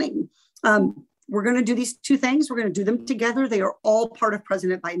beginning. We're going to do these two things. We're going to do them together. They are all part of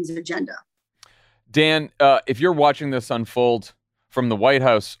President Biden's agenda. Dan, if you're watching this unfold from the White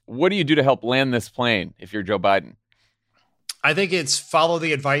House, what do you do to help land this plane if you're Joe Biden? I think it's follow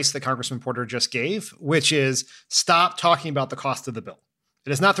the advice that Congressman Porter just gave, which is stop talking about the cost of the bill.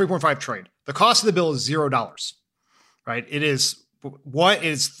 It is not 3.5 trillion. The cost of the bill is $0, right? It is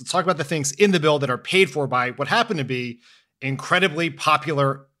let's talk about the things in the bill that are paid for by what happen to be incredibly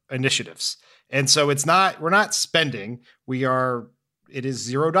popular initiatives. And so we're not spending. It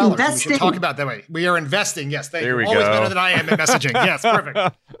is $0. We should talk about it that way. We are investing. Yes. Thank you. Always better than I am at messaging. Yes.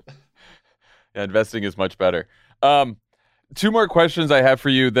 Perfect. Yeah, investing is much better. Two more questions I have for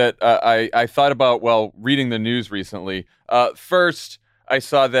you that I thought about while reading the news recently. First, I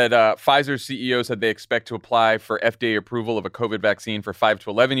saw that Pfizer's CEO said they expect to apply for FDA approval of a COVID vaccine for 5 to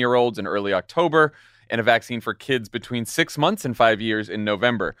 11-year-olds in early October and a vaccine for kids between 6 months and 5 years in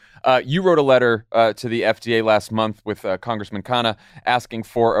November. You wrote a letter to the FDA last month with Congressman Khanna asking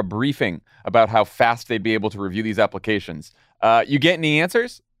for a briefing about how fast they'd be able to review these applications. You get any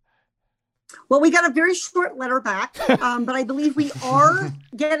answers? Well, we got a very short letter back, but I believe we are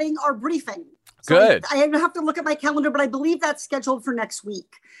getting our briefing. So Good. I have to look at my calendar, but I believe that's scheduled for next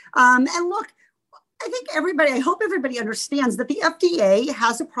week. And look, I hope everybody understands that the FDA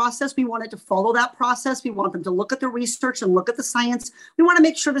has a process. We want it to follow that process. We want them to look at the research and look at the science. We want to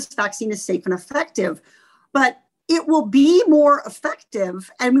make sure this vaccine is safe and effective. But it will be more effective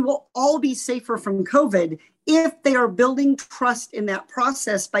and we will all be safer from COVID if they are building trust in that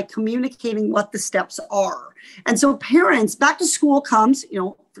process by communicating what the steps are. And so parents, back to school comes,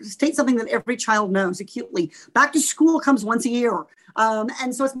 state something that every child knows acutely. Back to school comes once a year.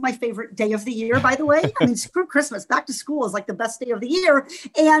 And so it's my favorite day of the year, by the way. I mean, screw Christmas. Back to school is like the best day of the year.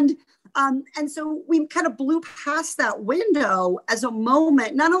 And so we kind of blew past that window as a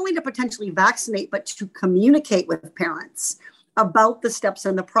moment, not only to potentially vaccinate, but to communicate with parents about the steps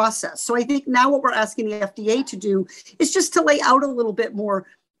in the process. So I think now what we're asking the FDA to do is just to lay out a little bit more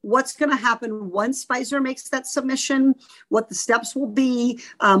what's going to happen once Pfizer makes that submission, what the steps will be.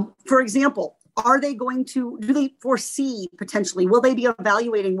 For example, do they foresee potentially, will they be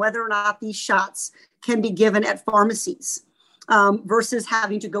evaluating whether or not these shots can be given at pharmacies? Versus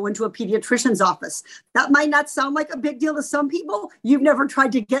having to go into a pediatrician's office. That might not sound like a big deal to some people. You've never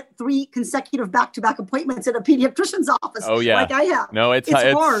tried to get 3 consecutive back-to-back appointments at a pediatrician's office. Oh, yeah. Like I have. No, it's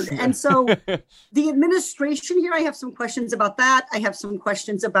hard. And so the administration here, I have some questions about that. I have some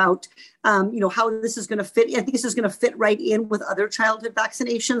questions about, how this is going to fit. I think this is going to fit right in with other childhood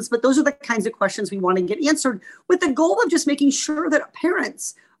vaccinations. But those are the kinds of questions we want to get answered with the goal of just making sure that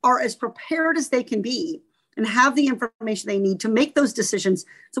parents are as prepared as they can be and have the information they need to make those decisions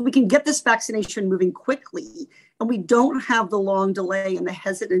so we can get this vaccination moving quickly and we don't have the long delay and the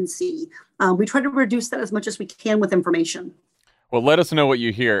hesitancy. We try to reduce that as much as we can with information. Well, let us know what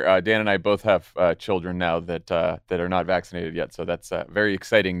you hear. Dan and I both have children now that are not vaccinated yet, so that's very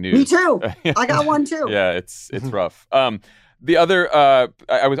exciting news. Me too. I got one too. Yeah, it's rough. The other,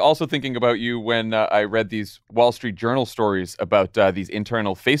 I was also thinking about you when I read these Wall Street Journal stories about these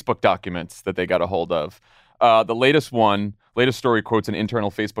internal Facebook documents that they got a hold of. The latest story quotes an internal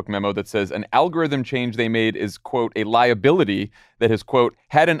Facebook memo that says an algorithm change they made is, quote, a liability that has, quote,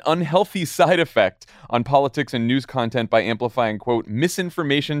 had an unhealthy side effect on politics and news content by amplifying, quote,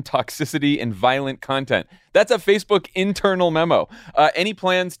 misinformation, toxicity, and violent content. That's a Facebook internal memo. Any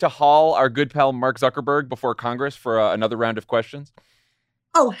plans to haul our good pal Mark Zuckerberg before Congress for another round of questions?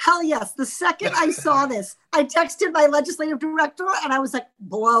 Oh, hell yes. The second I saw this, I texted my legislative director and I was like,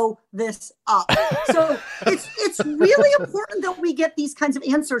 blow this up. So it's really important that we get these kinds of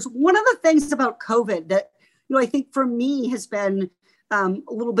answers. One of the things about COVID that, I think for me has been a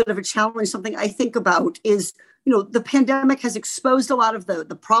little bit of a challenge, something I think about is, the pandemic has exposed a lot of the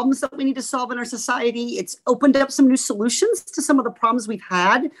problems that we need to solve in our society. It's opened up some new solutions to some of the problems we've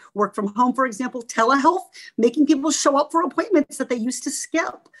had. Work from home, for example, telehealth, making people show up for appointments that they used to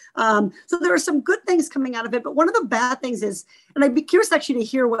skip. So there are some good things coming out of it. But one of the bad things is, and I'd be curious actually to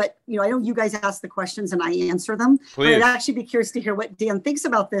hear what, I know you guys ask the questions and I answer them. Please. But I'd actually be curious to hear what Dan thinks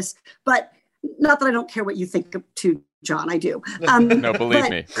about this. But not that I don't care what you think too, John, I do. No, believe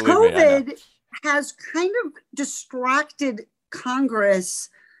me. COVID has kind of distracted Congress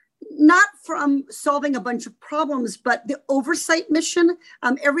not from solving a bunch of problems, but the oversight mission.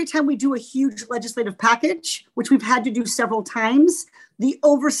 Every time we do a huge legislative package, which we've had to do several times, the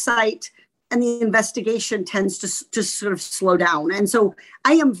oversight and the investigation tends to sort of slow down. And so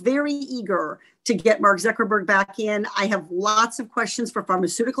I am very eager to get Mark Zuckerberg back in. I have lots of questions for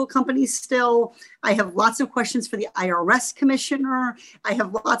pharmaceutical companies still. I have lots of questions for the IRS commissioner.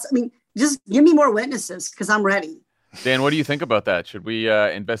 Just give me more witnesses because I'm ready. Dan, what do you think about that? Should we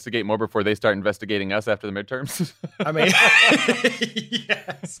investigate more before they start investigating us after the midterms? I mean,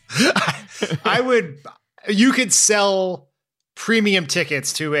 yes. I would. You could sell premium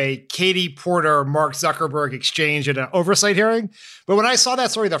tickets to a Katie Porter, Mark Zuckerberg exchange at an oversight hearing. But when I saw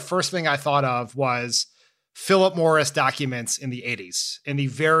that story, the first thing I thought of was Philip Morris documents in the 80s, in the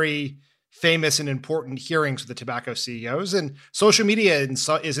very famous and important hearings with the tobacco CEOs. And social media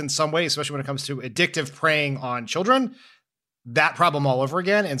is in some ways, especially when it comes to addictive preying on children, that problem all over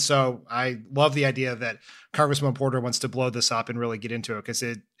again. And so I love the idea that Congressman Porter wants to blow this up and really get into it because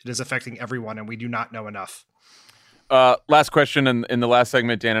it is affecting everyone and we do not know enough. Last question. In the last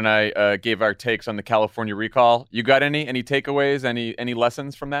segment, Dan and I gave our takes on the California recall. You got any takeaways, any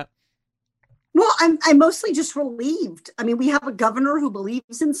lessons from that? Well, I'm mostly just relieved. I mean, we have a governor who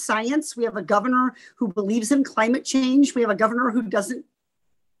believes in science. We have a governor who believes in climate change. We have a governor who doesn't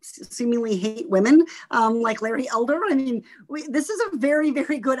seemingly hate women, like Larry Elder. I mean, this is a very,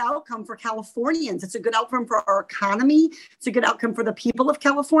 very good outcome for Californians. It's a good outcome for our economy. It's a good outcome for the people of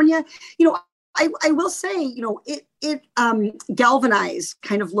California. I will say, it galvanized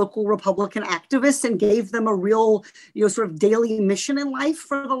kind of local Republican activists and gave them a real, sort of daily mission in life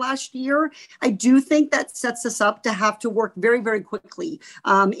for the last year. I do think that sets us up to have to work very, very quickly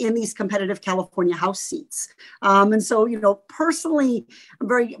in these competitive California House seats. And so, personally, I'm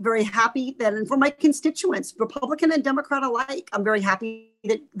very, very happy that, and for my constituents, Republican and Democrat alike, I'm very happy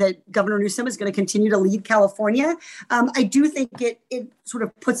that Governor Newsom is going to continue to lead California. I do think it sort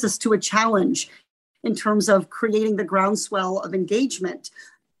of puts us to a challenge in terms of creating the groundswell of engagement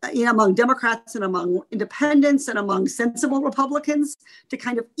among Democrats and among independents and among sensible Republicans to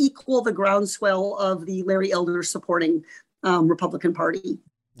kind of equal the groundswell of the Larry Elder supporting Republican Party.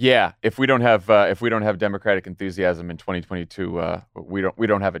 Yeah, if we don't have Democratic enthusiasm in 2022, we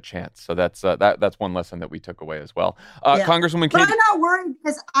don't have a chance. So that's one lesson that we took away as well. Congresswoman Katie, but I'm not worried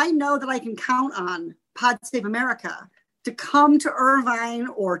because I know that I can count on Pod Save America to come to Irvine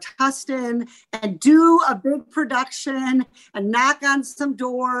or Tustin and do a big production and knock on some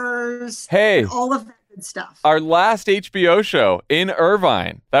doors. Hey, and all of that good stuff. Our last HBO show in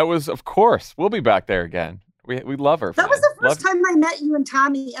Irvine. That was, of course, we'll be back there again. We love Irvine. That was the first time I met you and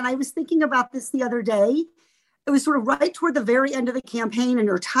Tommy, and I was thinking about this the other day. It was sort of right toward the very end of the campaign, and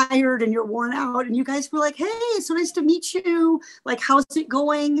you're tired and you're worn out, and you guys were like, "Hey, it's so nice to meet you. Like, how's it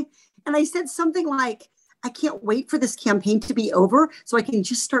going?" And I said something like, I can't wait for this campaign to be over so I can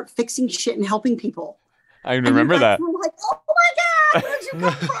just start fixing shit and helping people. I remember that. We're like, oh my God, where'd you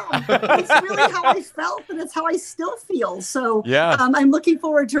come from? It's really how I felt, and it's how I still feel. So yeah. I'm looking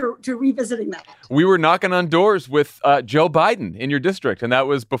forward to revisiting that. We were knocking on doors with Joe Biden in your district, and that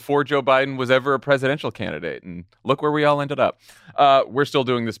was before Joe Biden was ever a presidential candidate. And look where we all ended up. We're still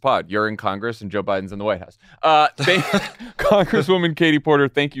doing this pod. You're in Congress, and Joe Biden's in the White House. Congresswoman Katie Porter,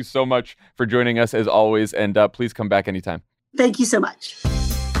 thank you so much for joining us as always, and please come back anytime. Thank you so much.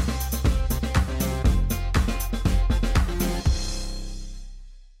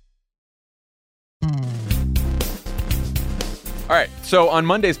 All right, so on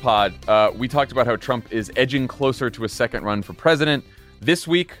Monday's pod, we talked about how Trump is edging closer to a second run for president. This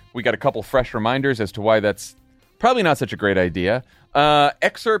week, we got a couple fresh reminders as to why that's probably not such a great idea.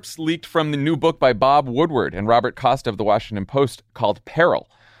 Excerpts leaked from the new book by Bob Woodward and Robert Costa of the Washington Post called Peril,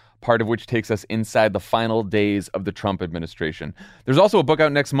 part of which takes us inside the final days of the Trump administration. There's also a book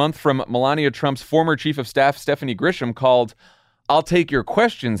out next month from Melania Trump's former chief of staff, Stephanie Grisham, called I'll Take Your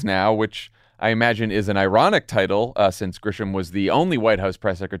Questions Now, which I imagine is an ironic title, since Grisham was the only White House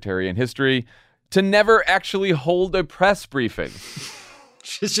press secretary in history to never actually hold a press briefing.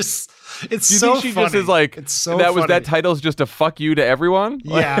 It's just, it's Do you so think she funny. just is like, it's so that funny. was that title's just a fuck you to everyone?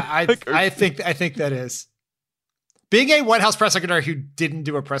 Yeah, I think that is. Being a White House press secretary who didn't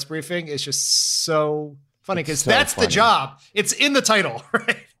do a press briefing is just so funny because that's the job. It's in the title,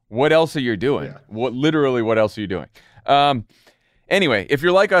 right? What else are you doing? Yeah. What else are you doing? Anyway, if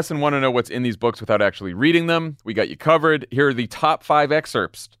you're like us and want to know what's in these books without actually reading them, we got you covered. Here are the top 5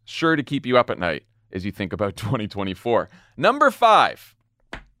 excerpts, sure to keep you up at night as you think about 2024. Number 5.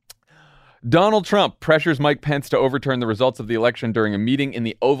 Donald Trump pressures Mike Pence to overturn the results of the election during a meeting in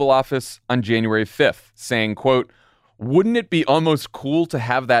the Oval Office on January 5th, saying, quote, Wouldn't it be almost cool to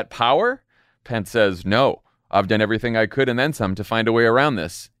have that power? Pence says, no, I've done everything I could and then some to find a way around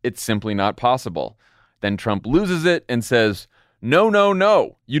this. It's simply not possible. Then Trump loses it and says,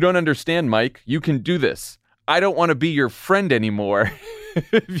 no, you don't understand, Mike. You can do this. I don't want to be your friend anymore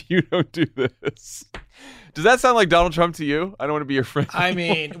if you don't do this. Does that sound like Donald Trump to you? I don't want to be your friend anymore. I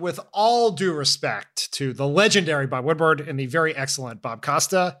mean, with all due respect to the legendary Bob Woodward and the very excellent Bob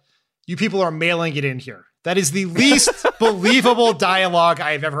Costa, you people are mailing it in here. That is the least believable dialogue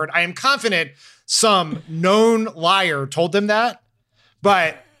I have ever heard. I am confident some known liar told them that,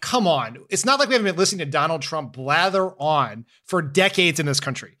 but come on. It's not like we haven't been listening to Donald Trump blather on for decades in this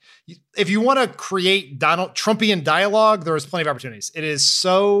country. If you want to create Donald Trumpian dialogue, there is plenty of opportunities.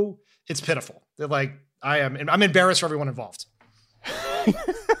 It's pitiful. I'm embarrassed for everyone involved.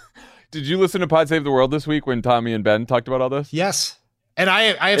 Did you listen to Pod Save the World this week when Tommy and Ben talked about all this? Yes. And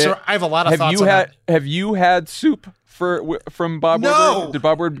I have a lot of thoughts on that. Have you had soup from Bob Woodward? Did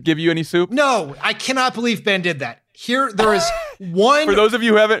Bob Woodward give you any soup? No, I cannot believe Ben did that. There is one. For those of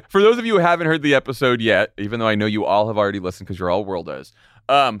you who haven't heard the episode yet, even though I know you all have already listened because you're all worldos,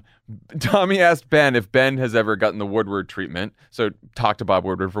 Tommy asked Ben if Ben has ever gotten the Woodward treatment. So talk to Bob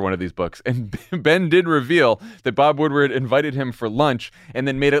Woodward for one of these books. And Ben did reveal that Bob Woodward invited him for lunch and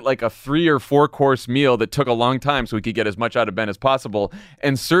then made it like a 3 or 4 course meal that took a long time so he could get as much out of Ben as possible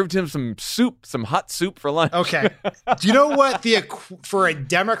and served him some soup, some hot soup for lunch. Okay. Do you know what for a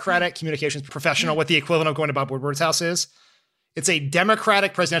Democratic communications professional, what the equivalent of going to Bob Woodward's house is? It's a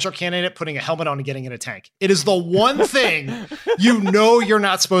Democratic presidential candidate putting a helmet on and getting in a tank. It is the one thing you're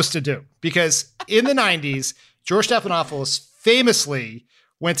not supposed to do. Because in the 90s, George Stephanopoulos famously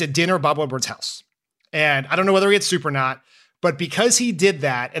went to dinner at Bob Woodward's house. And I don't know whether he had soup or not, but because he did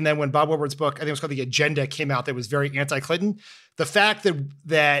that, and then when Bob Woodward's book, I think it was called The Agenda, came out that was very anti-Clinton, the fact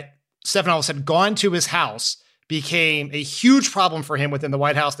that Stephanopoulos had gone to his house became a huge problem for him within the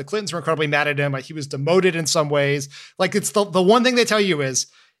White House. The Clintons were incredibly mad at him. Like, he was demoted in some ways. Like, it's the one thing they tell you is,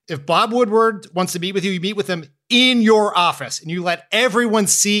 if Bob Woodward wants to meet with you, you meet with him in your office and you let everyone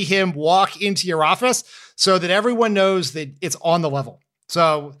see him walk into your office so that everyone knows that it's on the level.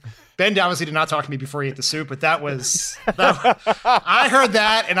 So Ben obviously did not talk to me before he ate the soup, but I heard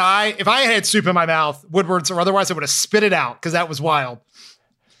that. And if I had soup in my mouth, Woodward's or otherwise, I would have spit it out because that was wild.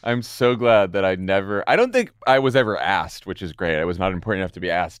 I'm so glad that I don't think I was ever asked, which is great. I was not important enough to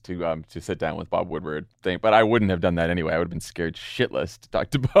be asked to sit down with Bob Woodward, but I wouldn't have done that anyway. I would have been scared shitless to talk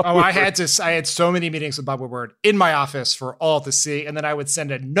to Bob. Oh, I had so many meetings with Bob Woodward in my office for all to see. And then I would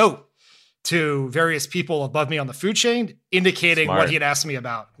send a note to various people above me on the food chain indicating what he had asked me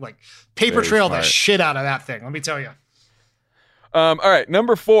about. Like, paper trail the shit out of that thing. Let me tell you. All right.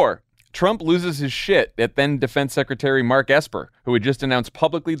 Number 4. Trump loses his shit at then Defense Secretary Mark Esper, who had just announced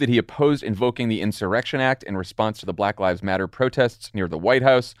publicly that he opposed invoking the Insurrection Act in response to the Black Lives Matter protests near the White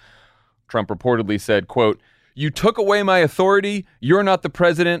House. Trump reportedly said, quote, "You took away my authority. You're not the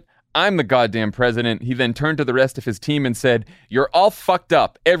president. I'm the goddamn president." He then turned to the rest of his team and said, "You're all fucked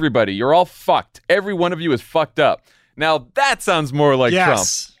up. Everybody, you're all fucked. Every one of you is fucked up." Now that sounds more like Trump.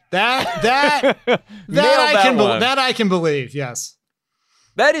 That I can believe. Yes.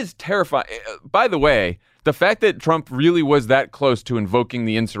 That is terrifying. By the way, the fact that Trump really was that close to invoking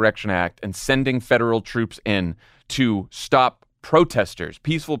the Insurrection Act and sending federal troops in to stop protesters,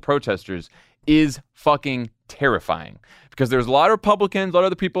 peaceful protesters, is fucking terrifying. Because there's a lot of Republicans, a lot of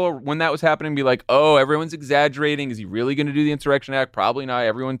other people, when that was happening, be like, oh, everyone's exaggerating. Is he really going to do the Insurrection Act? Probably not.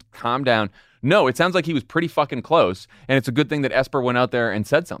 Everyone calm down. No, it sounds like he was pretty fucking close. And it's a good thing that Esper went out there and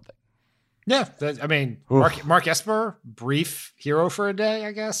said something. Yeah, I mean, Mark Esper, brief hero for a day,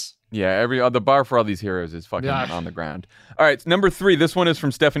 I guess. Yeah, the bar for all these heroes is fucking on the ground. All right, number 3. This one is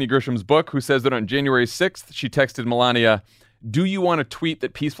from Stephanie Grisham's book, who says that on January 6th, she texted Melania, "Do you want to tweet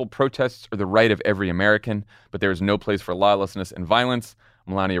that peaceful protests are the right of every American, but there is no place for lawlessness and violence?"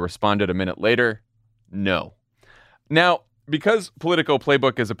 Melania responded a minute later, "No." Now, because Politico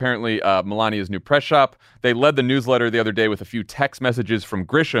Playbook is apparently Melania's new press shop, they led the newsletter the other day with a few text messages from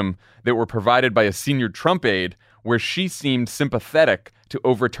Grisham that were provided by a senior Trump aide, where she seemed sympathetic to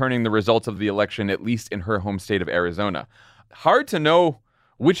overturning the results of the election, at least in her home state of Arizona. Hard to know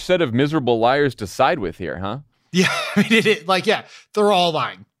which set of miserable liars to side with here, huh? Yeah, I mean, they're all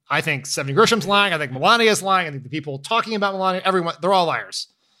lying. I think Stephanie Grisham's lying. I think Melania's lying. I think the people talking about Melania, everyone, they're all liars.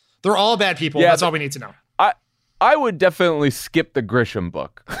 They're all bad people. Yeah, that's all we need to know. I would definitely skip the Grisham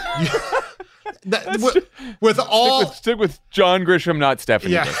book. Stick with John Grisham, not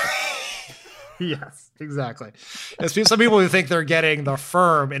Stephanie Grisham. Yes, exactly. Some people who think they're getting the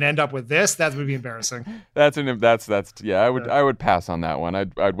firm and end up with this, that would be embarrassing. I would pass on that one.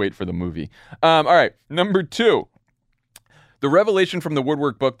 I'd wait for the movie. All right, number 2. The revelation from the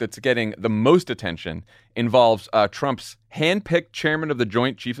Woodward book that's getting the most attention involves Trump's handpicked chairman of the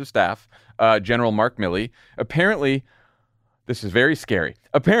Joint Chiefs of Staff, General Mark Milley. Apparently, this is very scary.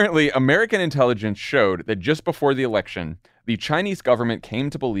 Apparently, American intelligence showed that just before the election, the Chinese government came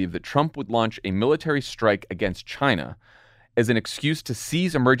to believe that Trump would launch a military strike against China as an excuse to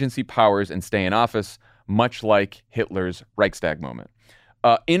seize emergency powers and stay in office, much like Hitler's Reichstag moment.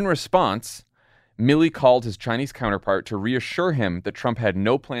 In response, Milley called his Chinese counterpart to reassure him that Trump had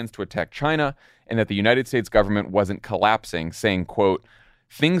no plans to attack China and that the United States government wasn't collapsing, saying, quote,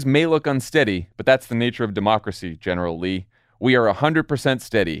 "Things may look unsteady, but that's the nature of democracy, General Lee. We are 100%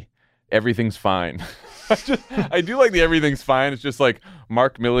 steady. Everything's fine." I do like the everything's fine. It's just like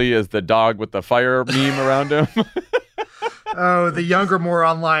Mark Milley as the dog with the fire meme around him. Oh, the younger, more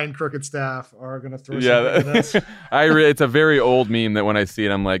online crooked staff are going to throw something at this. It's a very old meme that when I see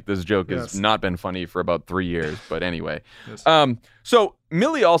it, I'm like, this joke has not been funny for about 3 years. But anyway. Yes. So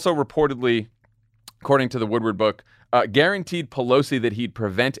Milley also reportedly, according to the Woodward book, guaranteed Pelosi that he'd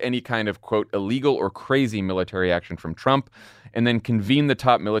prevent any kind of, quote, illegal or crazy military action from Trump, and then convene the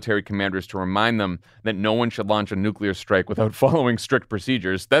top military commanders to remind them that no one should launch a nuclear strike without following strict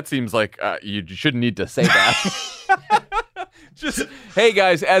procedures. That seems like you shouldn't need to say that. Just, hey,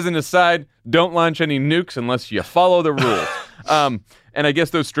 guys, as an aside, don't launch any nukes unless you follow the rules. And I guess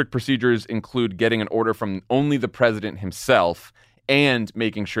those strict procedures include getting an order from only the president himself and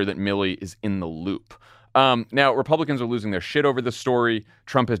making sure that Milley is in the loop. Now, Republicans are losing their shit over this story.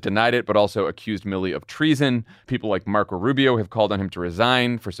 Trump has denied it, but also accused Milley of treason. People like Marco Rubio have called on him to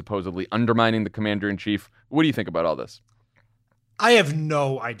resign for supposedly undermining the commander-in-chief. What do you think about all this? I have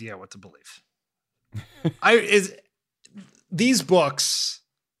no idea what to believe. These books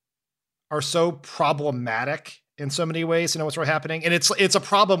are so problematic in so many ways to know what's really happening. And it's a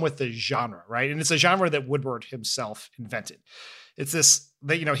problem with the genre, right? And it's a genre that Woodward himself invented. It's this,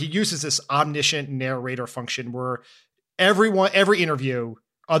 that, he uses this omniscient narrator function where every interview,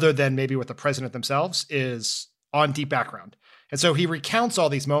 other than maybe with the president themselves, is on deep background. And so he recounts all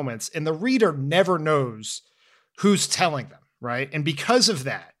these moments and the reader never knows who's telling them, right? And because of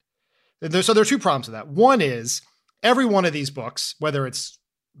that, so there are two problems with that. One is, every one of these books, whether it's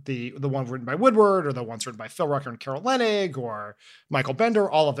the one written by Woodward or the ones written by Phil Rucker and Carol Leonnig or Michael Bender,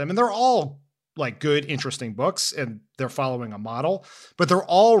 all of them, and they're all like good, interesting books, and they're following a model, but they're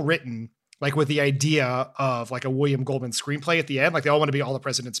all written like with the idea of like a William Goldman screenplay at the end. Like they all want to be All the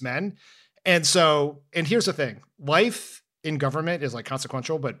President's Men. And here's the thing, life in government is like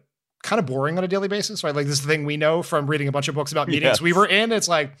consequential, but kind of boring on a daily basis, right? Like this is the thing we know from reading a bunch of books about meetings we were in. It's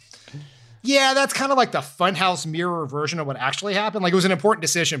like, yeah, that's kind of like the funhouse mirror version of what actually happened. Like it was an important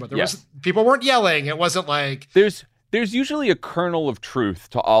decision, but people weren't yelling. It wasn't like there's usually a kernel of truth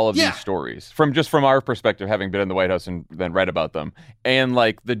to all of these stories from our perspective, having been in the White House and then read about them. And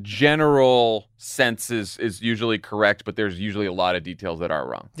like the general sense is usually correct, but there's usually a lot of details that are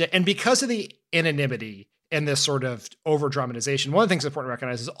wrong. Yeah, and because of the anonymity and this sort of over dramatization, one of the things that's important to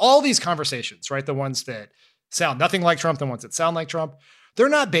recognize is all these conversations, right? The ones that sound nothing like Trump, the ones that sound like Trump, they're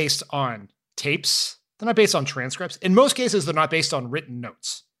not based on tapes. They're not based on transcripts. In most cases, they're not based on written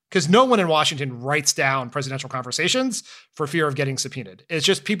notes because no one in Washington writes down presidential conversations for fear of getting subpoenaed. It's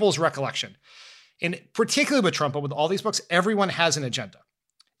just people's recollection. And particularly with Trump, but with all these books, everyone has an agenda.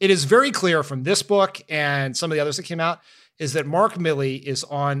 It is very clear from this book and some of the others that came out is that Mark Milley is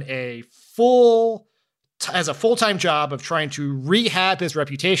on has a full-time job of trying to rehab his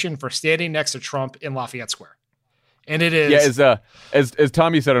reputation for standing next to Trump in Lafayette Square. And it is. Yeah, as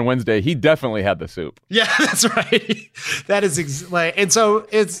Tommy said on Wednesday, he definitely had the soup. Yeah, that's right. That is and so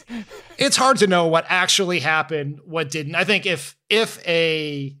it's hard to know what actually happened, what didn't. I think if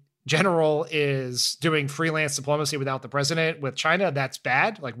a general is doing freelance diplomacy without the president with China, that's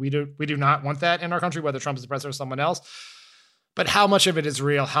bad. Like we do not want that in our country, whether Trump is the president or someone else. But how much of it is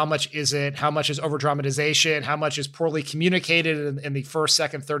real? How much isn't? How much is over dramatization? How much is poorly communicated in the first,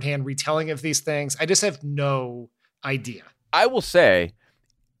 second, third hand retelling of these things? I just have no idea. I will say,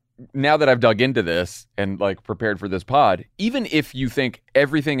 now that I've dug into this and like prepared for this pod, even if you think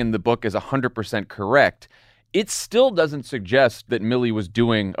everything in the book is 100% correct, it still doesn't suggest that Milley was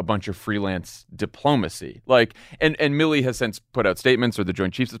doing a bunch of freelance diplomacy. Like, and Milley has since put out statements, or the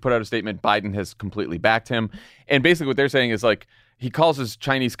Joint Chiefs has put out a statement. Biden has completely backed him. And basically what they're saying is like, he calls his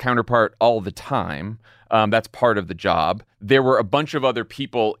Chinese counterpart all the time. That's part of the job. There were a bunch of other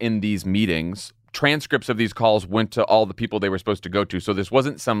people in these meetings. Transcripts of these calls went to all the people they were supposed to go to. So this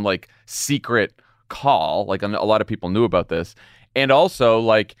wasn't some like secret call. Like a lot of people knew about this. And also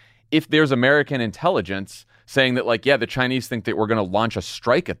like if there's American intelligence saying that like, yeah, the Chinese think that we're going to launch a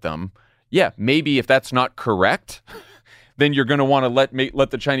strike at them. Yeah, maybe if that's not correct, then you're going to want to let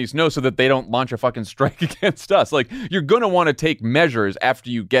the Chinese know so that they don't launch a fucking strike against us. Like, you're going to want to take measures after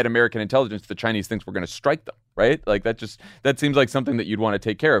you get American intelligence the Chinese thinks we're going to strike them, right? Like, that seems like something that you'd want to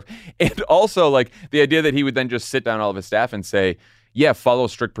take care of. And also, like, the idea that he would then just sit down all of his staff and say, yeah, follow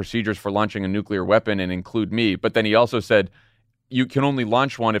strict procedures for launching a nuclear weapon and include me. But then he also said, you can only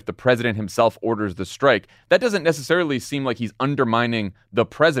launch one if the president himself orders the strike. That doesn't necessarily seem like he's undermining the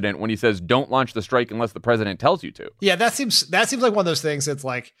president when he says don't launch the strike unless the president tells you to. Yeah, that seems like one of those things that's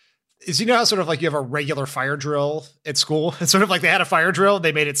like, you know how sort of like you have a regular fire drill at school? It's sort of like they had a fire drill.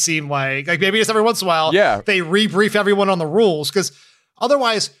 They made it seem like maybe just every once in a while, they rebrief everyone on the rules, because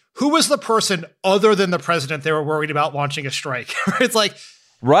otherwise, who was the person other than the president they were worried about launching a strike? It's like,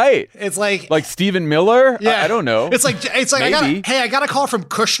 right. It's like Stephen Miller. Yeah, I don't know. It's like I got a call from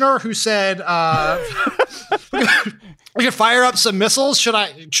Kushner who said we could fire up some missiles. Should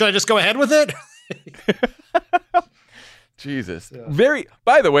I just go ahead with it? Jesus. Yeah.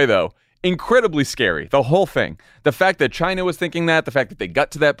 By the way, though, incredibly scary. The whole thing. The fact that China was thinking that, the fact that they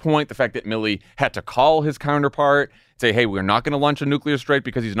got to that point, the fact that Milley had to call his counterpart, say, hey, we're not going to launch a nuclear strike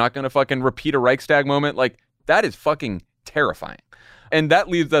because he's not going to fucking repeat a Reichstag moment. Like, that is fucking terrifying. And that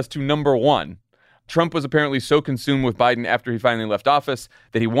leads us to number one. Trump was apparently so consumed with Biden after he finally left office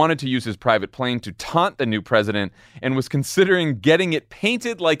that he wanted to use his private plane to taunt the new president and was considering getting it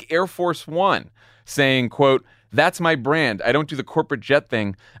painted like Air Force One, saying, quote, that's my brand. I don't do the corporate jet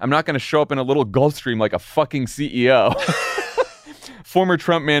thing. I'm not going to show up in a little Gulfstream like a fucking CEO. Former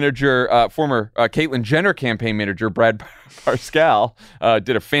Trump manager, former Caitlyn Jenner campaign manager, Brad Parscale,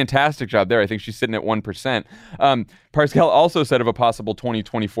 did a fantastic job there. I think she's sitting at 1%. Parscale also said of a possible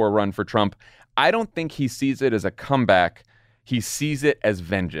 2024 run for Trump, I don't think he sees it as a comeback. He sees it as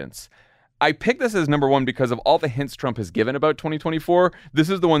vengeance. I picked this as number one because of all the hints Trump has given about 2024. This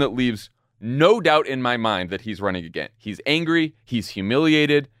is the one that leaves no doubt in my mind that he's running again. He's angry. He's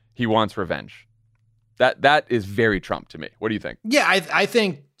humiliated. He wants revenge. That is very Trump to me. What do you think? Yeah, I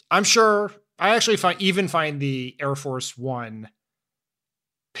think, I'm sure, I actually find the Air Force One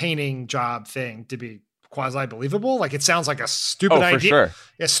painting job thing to be quasi-believable. Like, it sounds like a stupid idea. For sure.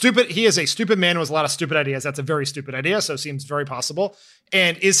 Yeah, he is a stupid man with a lot of stupid ideas. That's a very stupid idea, so it seems very possible.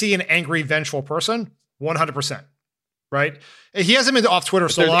 And is he an angry, vengeful person? 100%. Right? He hasn't been off Twitter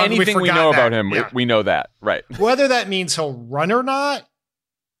so long. Anything we know about him, we know that. Right. Whether that means he'll run or not,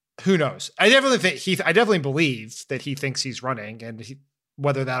 who knows? I definitely believe that he thinks he's running, and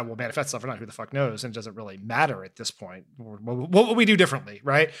whether that will manifest itself or not, who the fuck knows? And it doesn't really matter at this point. What will we do differently,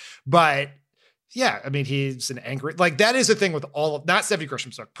 right? But yeah, I mean, he's an angry, like, that is the thing with all of, not Stephanie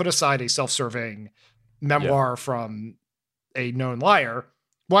Grisham's book, put aside a self-serving memoir from a known liar.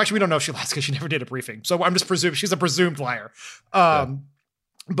 Well, actually, we don't know if she lies because she never did a briefing. So I'm just presuming she's a presumed liar.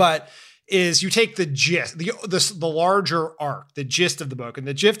 But is you take the gist, the larger arc, the gist of the book. And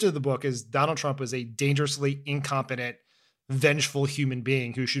the gist of the book is Donald Trump is a dangerously incompetent, vengeful human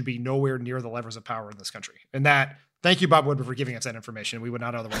being who should be nowhere near the levers of power in this country. And that, thank you, Bob Woodward, for giving us that information. We would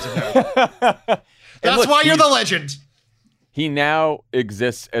not otherwise have known. That's why you're the legend. He now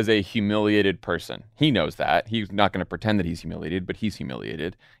exists as a humiliated person. He knows that. He's not going to pretend that he's humiliated, but he's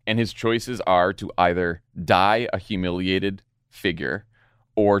humiliated. And his choices are to either die a humiliated figure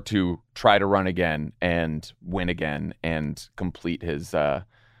or to try to run again and win again and complete his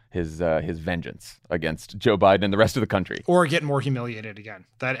vengeance against Joe Biden and the rest of the country. Or get more humiliated again.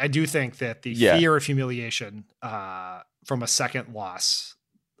 That I do think that the fear of humiliation from a second loss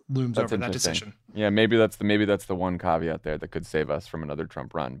looms over that decision. Yeah, maybe that's the one caveat there that could save us from another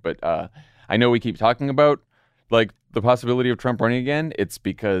Trump run. But I know we keep talking about like the possibility of Trump running again. It's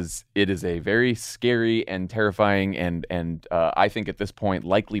because it is a very scary and terrifying and I think at this point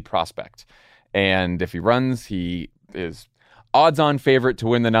likely prospect. And if he runs, he is odds-on favorite to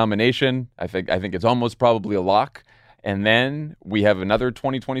win the nomination. I think it's almost probably a lock. And then we have another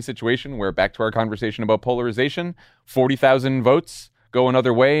 2020 situation where, back to our conversation about polarization, 40,000 votes go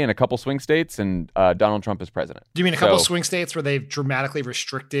another way in a couple swing states, and Donald Trump is president. Do you mean a couple swing states where they've dramatically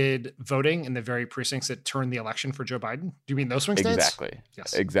restricted voting in the very precincts that turned the election for Joe Biden? Do you mean those swing states? Exactly.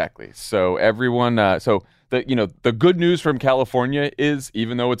 Yes. Exactly. So everyone, the good news from California is,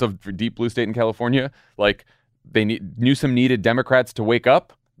 even though it's a deep blue state in California, like Newsom needed Democrats to wake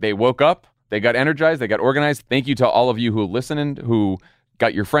up. They woke up. They got energized. They got organized. Thank you to all of you who listened, who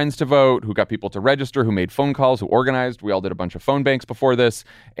got your friends to vote, who got people to register, who made phone calls, who organized. We all did a bunch of phone banks before this,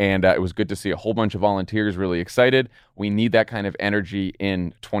 and it was good to see a whole bunch of volunteers really excited. We need that kind of energy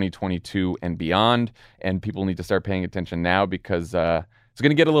in 2022 and beyond, and people need to start paying attention now because It's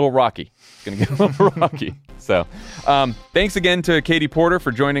going to get a little rocky. So thanks again to Katie Porter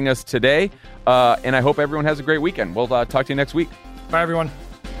for joining us today. And I hope everyone has a great weekend. We'll talk to you next week. Bye, everyone.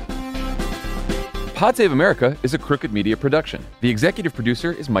 Pod Save America is a Crooked Media production. The executive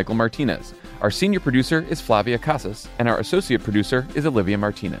producer is Michael Martinez. Our senior producer is Flavia Casas, and our associate producer is Olivia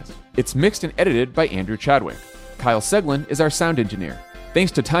Martinez. It's mixed and edited by Andrew Chadwick. Kyle Seglin is our sound engineer.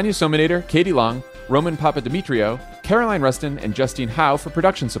 Thanks to Tanya Sominator, Katie Long, Roman Papadimitriou, Caroline Rustin, and Justine Howe for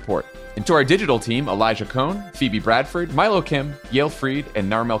production support. And to our digital team, Elijah Cohn, Phoebe Bradford, Milo Kim, Yale Freed, and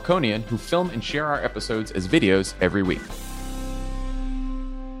Nar Melkonian, who film and share our episodes as videos every week.